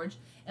 you, and George,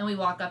 and we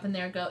walk up and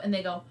they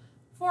go,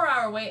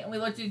 4-hour wait, and we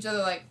looked at each other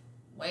like,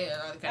 wait,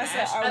 are the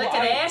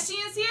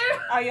Kardashians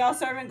here? Are y'all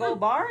serving gold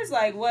bars?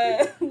 Like,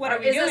 what are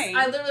we doing?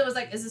 I literally was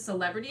like, is this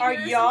celebrity Are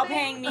here or y'all something?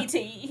 paying me to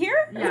eat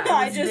here?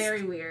 Yeah, it was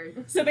very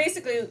weird. So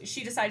basically,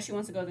 she decided she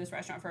wants to go to this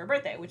restaurant for her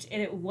birthday, which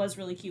it was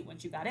really cute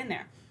once you got in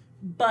there.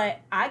 But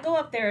I go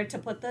up there to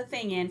put the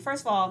thing in.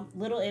 First of all,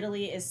 Little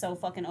Italy is so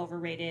fucking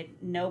overrated.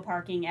 No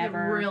parking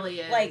ever. It really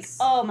is. Like,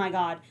 oh my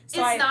god.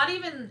 So it's not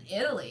even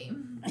Italy.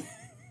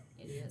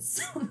 It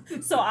is.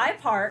 So I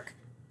park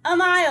a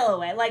mile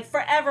away, like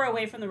forever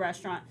away from the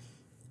restaurant.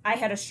 I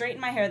had to straighten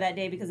my hair that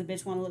day because a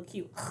bitch want to look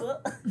cute.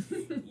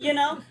 You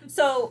know?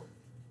 So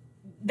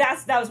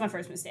that was my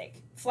first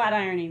mistake. Flat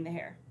ironing the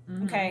hair.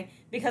 Mm-hmm. Okay?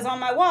 Because on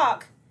my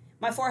walk,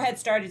 my forehead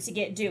started to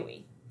get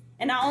dewy.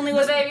 And not only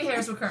was the baby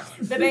hairs were curling.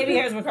 The baby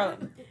hairs were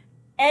curling.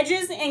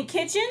 Edges in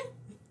kitchen,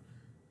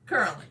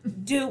 curling.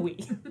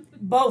 Dewy.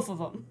 Both of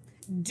them.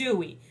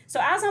 Dewy. So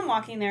as I'm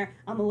walking there,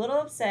 I'm a little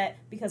upset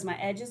because my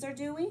edges are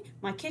dewy,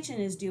 my kitchen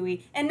is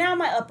dewy, and now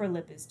my upper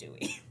lip is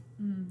dewy.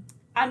 Mm.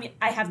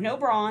 I have no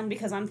bra on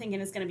because I'm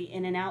thinking it's going to be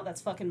in and out.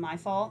 That's fucking my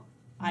fault.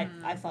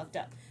 I fucked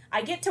up.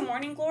 I get to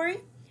Morning Glory,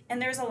 and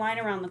there's a line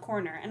around the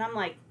corner, and I'm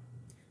like,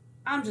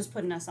 I'm just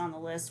putting us on the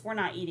list. We're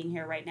not eating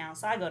here right now,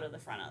 so I go to the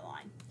front of the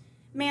line.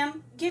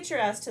 Ma'am, get your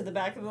ass to the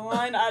back of the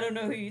line. I don't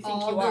know who you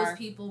think you are. All those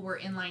people were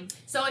in line.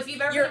 So if you've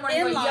ever been to Morning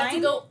Glory, you have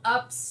to go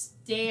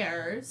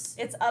upstairs.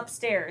 It's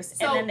upstairs,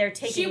 so and then they're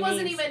taking she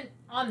wasn't names. even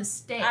on the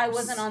steps. I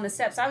wasn't on the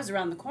steps. I was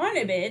around the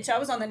corner, bitch. I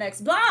was on the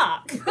next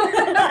block.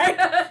 Like,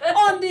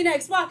 on the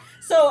next block.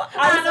 So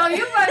I know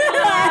you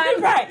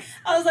fucking right.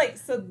 I was like,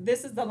 so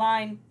this is the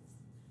line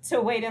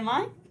to wait in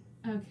line?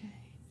 Okay.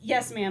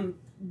 Yes, ma'am.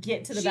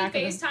 Get to the back of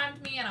the... She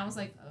FaceTimed me, and I was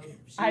like, oh,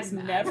 she's I've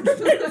mad. never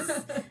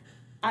been...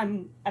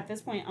 At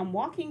this point, I'm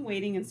walking,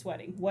 waiting, and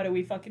sweating. What are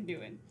we fucking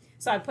doing?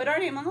 So I put our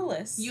name on the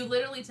list. You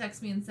literally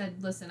text me and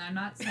said, listen, I'm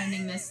not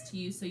sending this to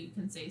you so you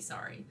can say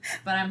sorry,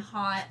 but I'm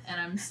hot and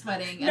I'm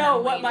sweating and No,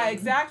 I'm what my waiting."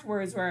 exact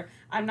words were,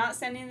 I'm not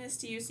sending this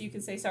to you so you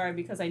can say sorry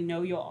because I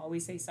know you'll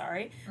always say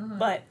sorry,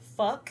 but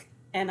fuck,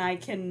 and I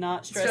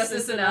cannot stress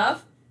this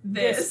enough,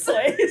 this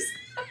place.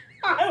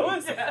 I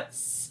was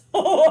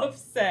so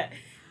upset.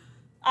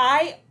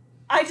 I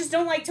just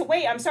don't like to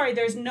wait. I'm sorry.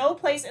 There's no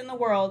place in the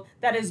world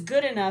that is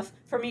good enough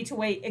for me to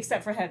wait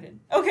except for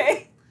heaven.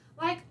 Okay?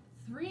 Like,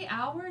 3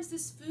 hours?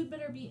 This food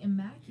better be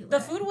immaculate. The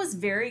food was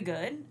very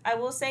good, I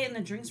will say, and the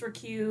drinks were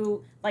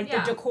cute. Like,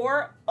 Yeah. the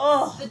decor,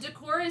 oh. The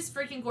decor is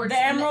freaking gorgeous.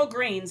 The emerald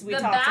greens, we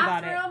talked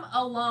about it. The bathroom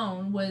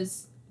alone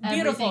was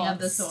everything of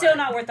the sort. Still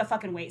not worth the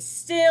fucking wait.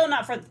 Still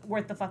not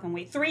worth the fucking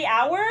wait. 3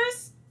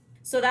 hours?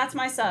 So that's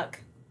my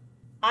suck.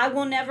 I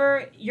will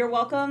never, you're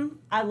welcome.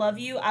 I love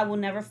you. I will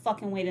never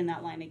fucking wait in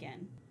that line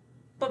again.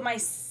 But my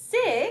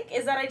sick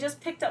is that I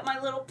just picked up my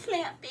little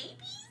plant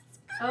babies.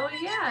 Oh,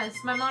 yes.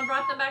 My mom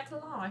brought them back to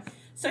life.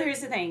 So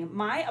here's the thing.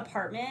 My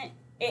apartment,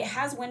 it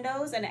has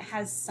windows and it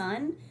has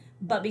sun,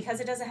 but because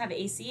it doesn't have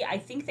AC, I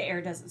think the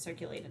air doesn't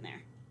circulate in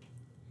there.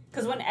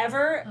 Because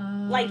whenever,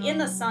 like in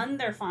the sun,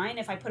 they're fine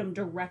if I put them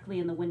directly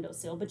in the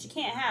windowsill, but you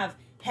can't have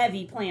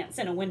heavy plants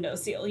in a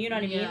windowsill, you know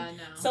what I mean? Yeah,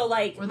 no. So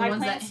like or the my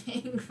ones plants, that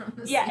hang from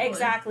the yeah, ceiling.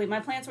 exactly. My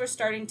plants were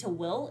starting to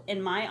wilt,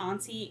 and my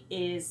auntie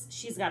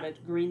she's got a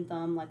green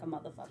thumb like a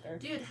motherfucker.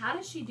 Dude, how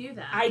does she do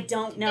that? I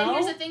don't know. And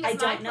here's the thing: is my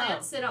don't know.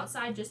 plants sit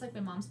outside just like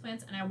my mom's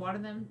plants, and I water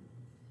them.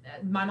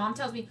 My mom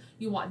tells me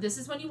this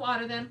is when you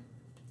water them.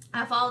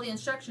 I follow the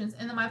instructions,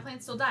 and then my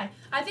plants still die.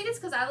 I think it's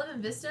because I live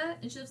in Vista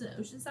and she lives in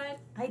Oceanside.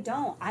 I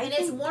don't. And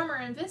it's warmer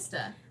in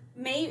Vista.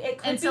 Maybe it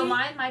could And be. so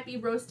mine might be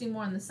roasting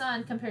more in the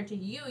sun compared to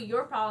you.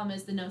 Your problem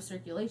is the no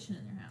circulation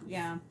in your house.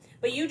 Yeah,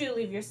 but you do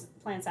leave your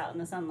plants out in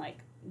the sun, like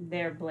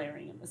they're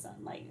blaring in the sun.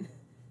 Like,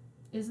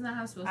 isn't that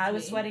how it's supposed to be? I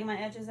was sweating my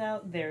edges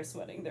out. They're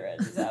sweating their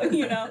edges out.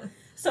 You know.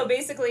 So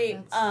basically,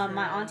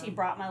 my auntie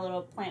brought my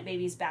little plant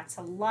babies back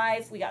to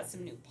life. We got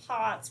some new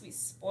pots. We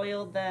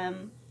spoiled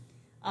them.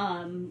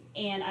 And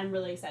I'm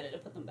really excited to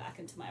put them back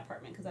into my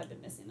apartment because I've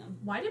been missing them.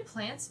 Why do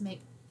plants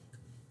make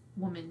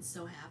women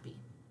so happy?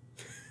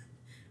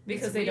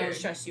 Because they don't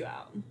stress you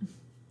out.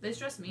 They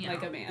stress me out.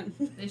 Like a man.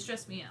 They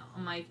stress me out.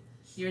 I'm like,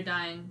 you're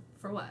dying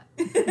for what?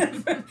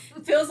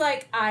 Feels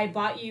like I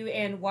bought you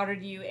and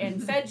watered you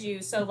and fed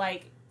you, so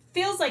like,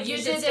 feels like you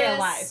should did stay this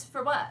alive.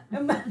 For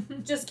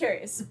what? Just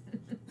curious.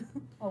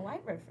 A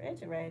white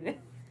refrigerator.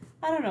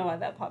 I don't know why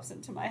that pops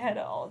into my head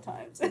at all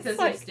times. Because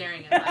like, you're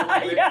staring at my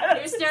white yeah.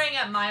 You're staring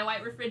at my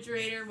white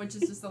refrigerator, which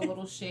is just a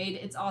little shade.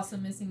 It's also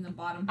missing the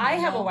bottom I have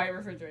a handle. white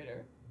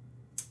refrigerator.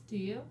 Do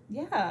you?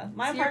 Yeah.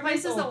 My Your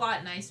place apartment's is a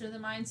lot nicer than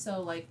mine,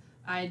 so like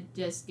I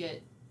just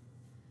get.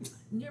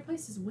 Your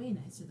place is way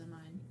nicer than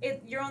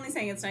mine. You're only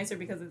saying it's nicer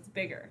because it's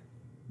bigger.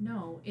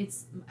 No,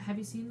 it's. Have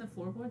you seen the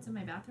floorboards in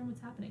my bathroom?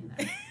 What's happening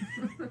there?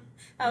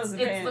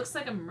 It looks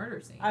like a murder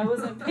scene. I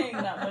wasn't paying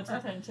that much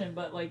attention,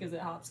 but like, is it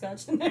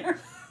hopscotch in there?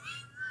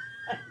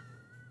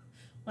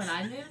 When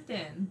I moved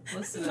in,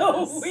 listen to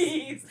this.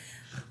 Louise.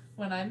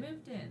 When I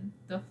moved in,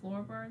 the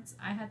floorboards,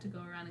 I had to go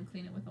around and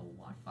clean it with a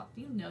washcloth.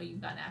 You know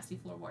you've got nasty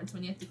floorboards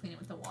when you have to clean it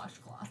with a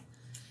washcloth.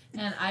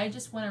 And I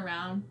just went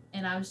around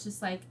and I was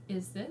just like,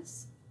 is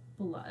this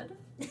blood?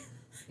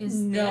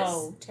 Is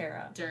this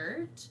Tara.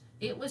 dirt?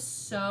 It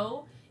was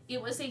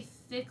a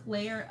thick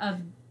layer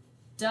of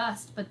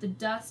dust, but the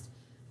dust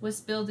was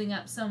building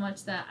up so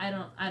much that I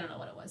don't know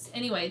what it was.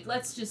 Anyway,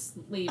 let's just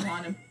leave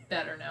on a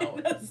better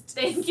note.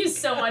 Thank you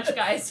so much,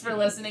 guys, for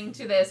listening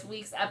to this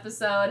week's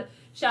episode.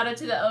 Shout out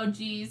to the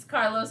OGs,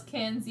 Carlos,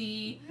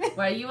 Kenzie,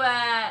 where you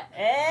at?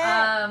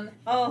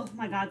 Oh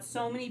my God,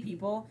 so many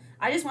people.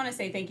 I just want to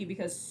say thank you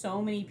because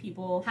so many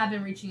people have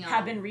been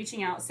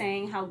reaching out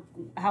saying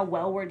how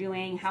well we're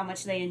doing, how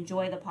much they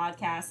enjoy the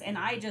podcast, and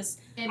I means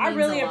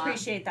really a lot.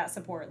 appreciate that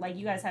support. Like,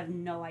 you guys have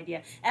no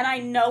idea. And I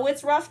know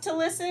it's rough to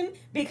listen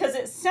because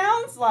it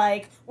sounds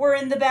like we're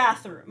in the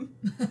bathroom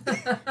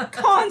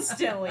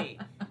constantly.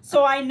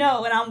 So I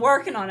know, and I'm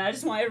working on it. I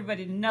just want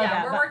everybody to know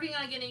that. Yeah, we're working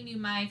on getting new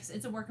mics.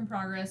 It's a work in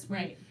progress.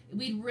 Right.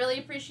 We'd really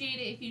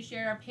appreciate it if you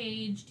share our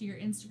page to your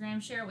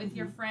Instagram, share it with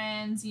your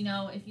friends. You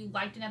know, if you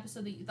liked an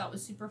episode that you thought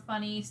was super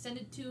funny, send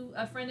it to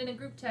a friend in a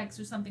group text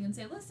or something and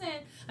say, listen.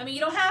 I mean, you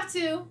don't have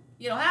to,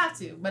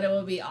 but it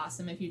would be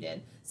awesome if you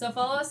did. So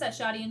follow us at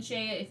Shoddy and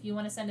Shea. If you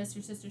want to send us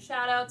your sister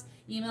shout-outs,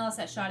 email us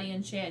at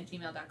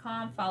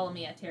shoddyandshay@gmail.com. Follow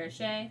me at Tara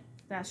Shea.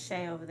 That's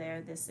Shay over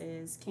there. This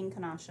is King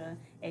Kanasha,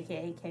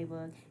 a.k.a.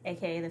 K-Bug,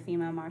 a.k.a. the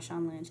female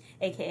Marshawn Lynch,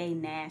 a.k.a.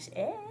 Nash.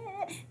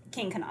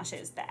 King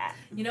Kanasha is that.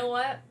 You know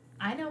what?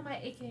 I know my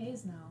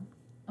AKAs now.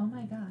 Oh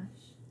my gosh.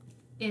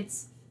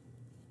 It's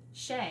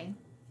Shay,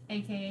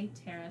 a.k.a.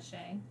 Tara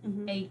Shea,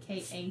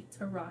 a.k.a.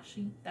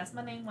 Tarashi. That's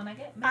my name when I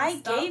get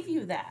messed up. I gave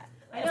you that.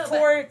 I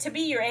know, to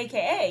be your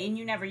AKA, and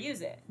you never use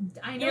it.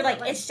 I know. You're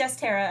like, it's just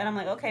Tara, and I'm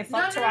like, okay,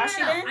 fuck no, Tarashi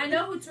then. I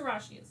know who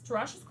Tarashi is.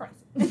 Tarashi's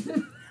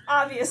crazy.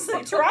 Obviously,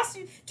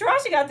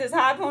 Tarashi got this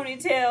high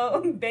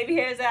ponytail, baby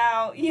hair's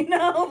out,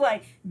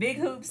 like big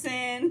hoops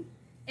in.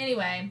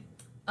 Anyway,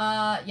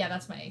 yeah,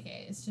 that's my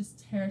AKA. It's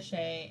just Tara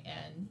Shea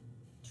and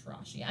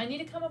Tarashi. I need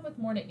to come up with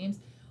more nicknames.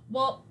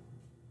 Well,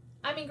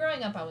 I mean,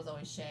 growing up, I was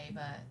always Shay,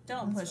 but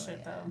don't push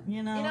it though.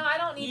 I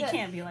don't need. You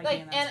can't be like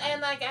me.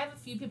 And like I have a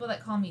few people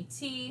that call me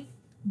T,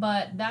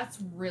 but that's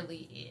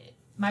really it.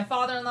 My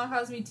father-in-law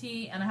calls me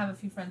T, and I have a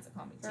few friends that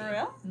call me T. For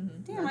real?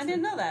 Mm-hmm. Damn, I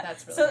didn't know that.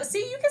 That's really so. good.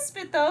 See, you can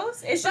spit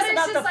those. It's just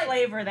about the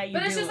flavor that you do.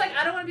 But it's just like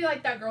I don't want to be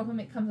like that girl who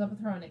comes up with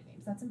her own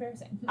nicknames. That's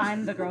embarrassing.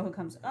 I'm the girl who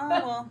comes. Oh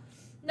well.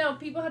 No,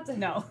 people have to.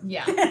 No.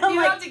 Yeah. People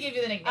have to give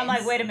you the nicknames. I'm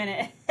like, wait a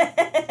minute.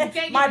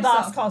 My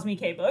boss calls me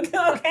K-Book. Okay,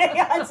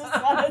 I just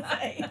want to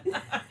say.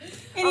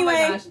 Anyway.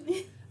 Oh my gosh.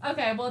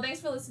 Okay, well,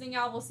 thanks for listening,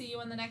 y'all. We'll see you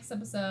in the next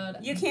episode.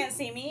 You can't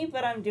see me,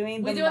 but I'm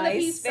doing the We're doing the mice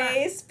peace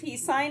face,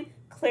 peace sign,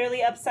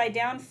 clearly upside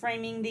down,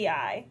 framing the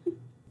eye.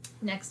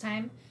 Next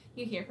time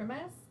you hear from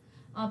us,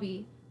 I'll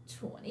be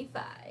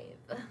 25.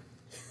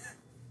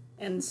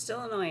 And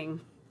still annoying.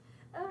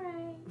 All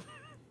right.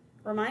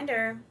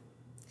 Reminder,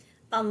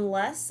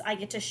 unless I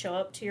get to show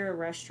up to your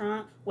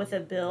restaurant with a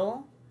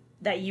bill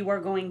that you are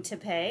going to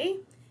pay,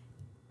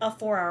 a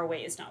 4-hour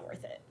wait is not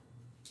worth it.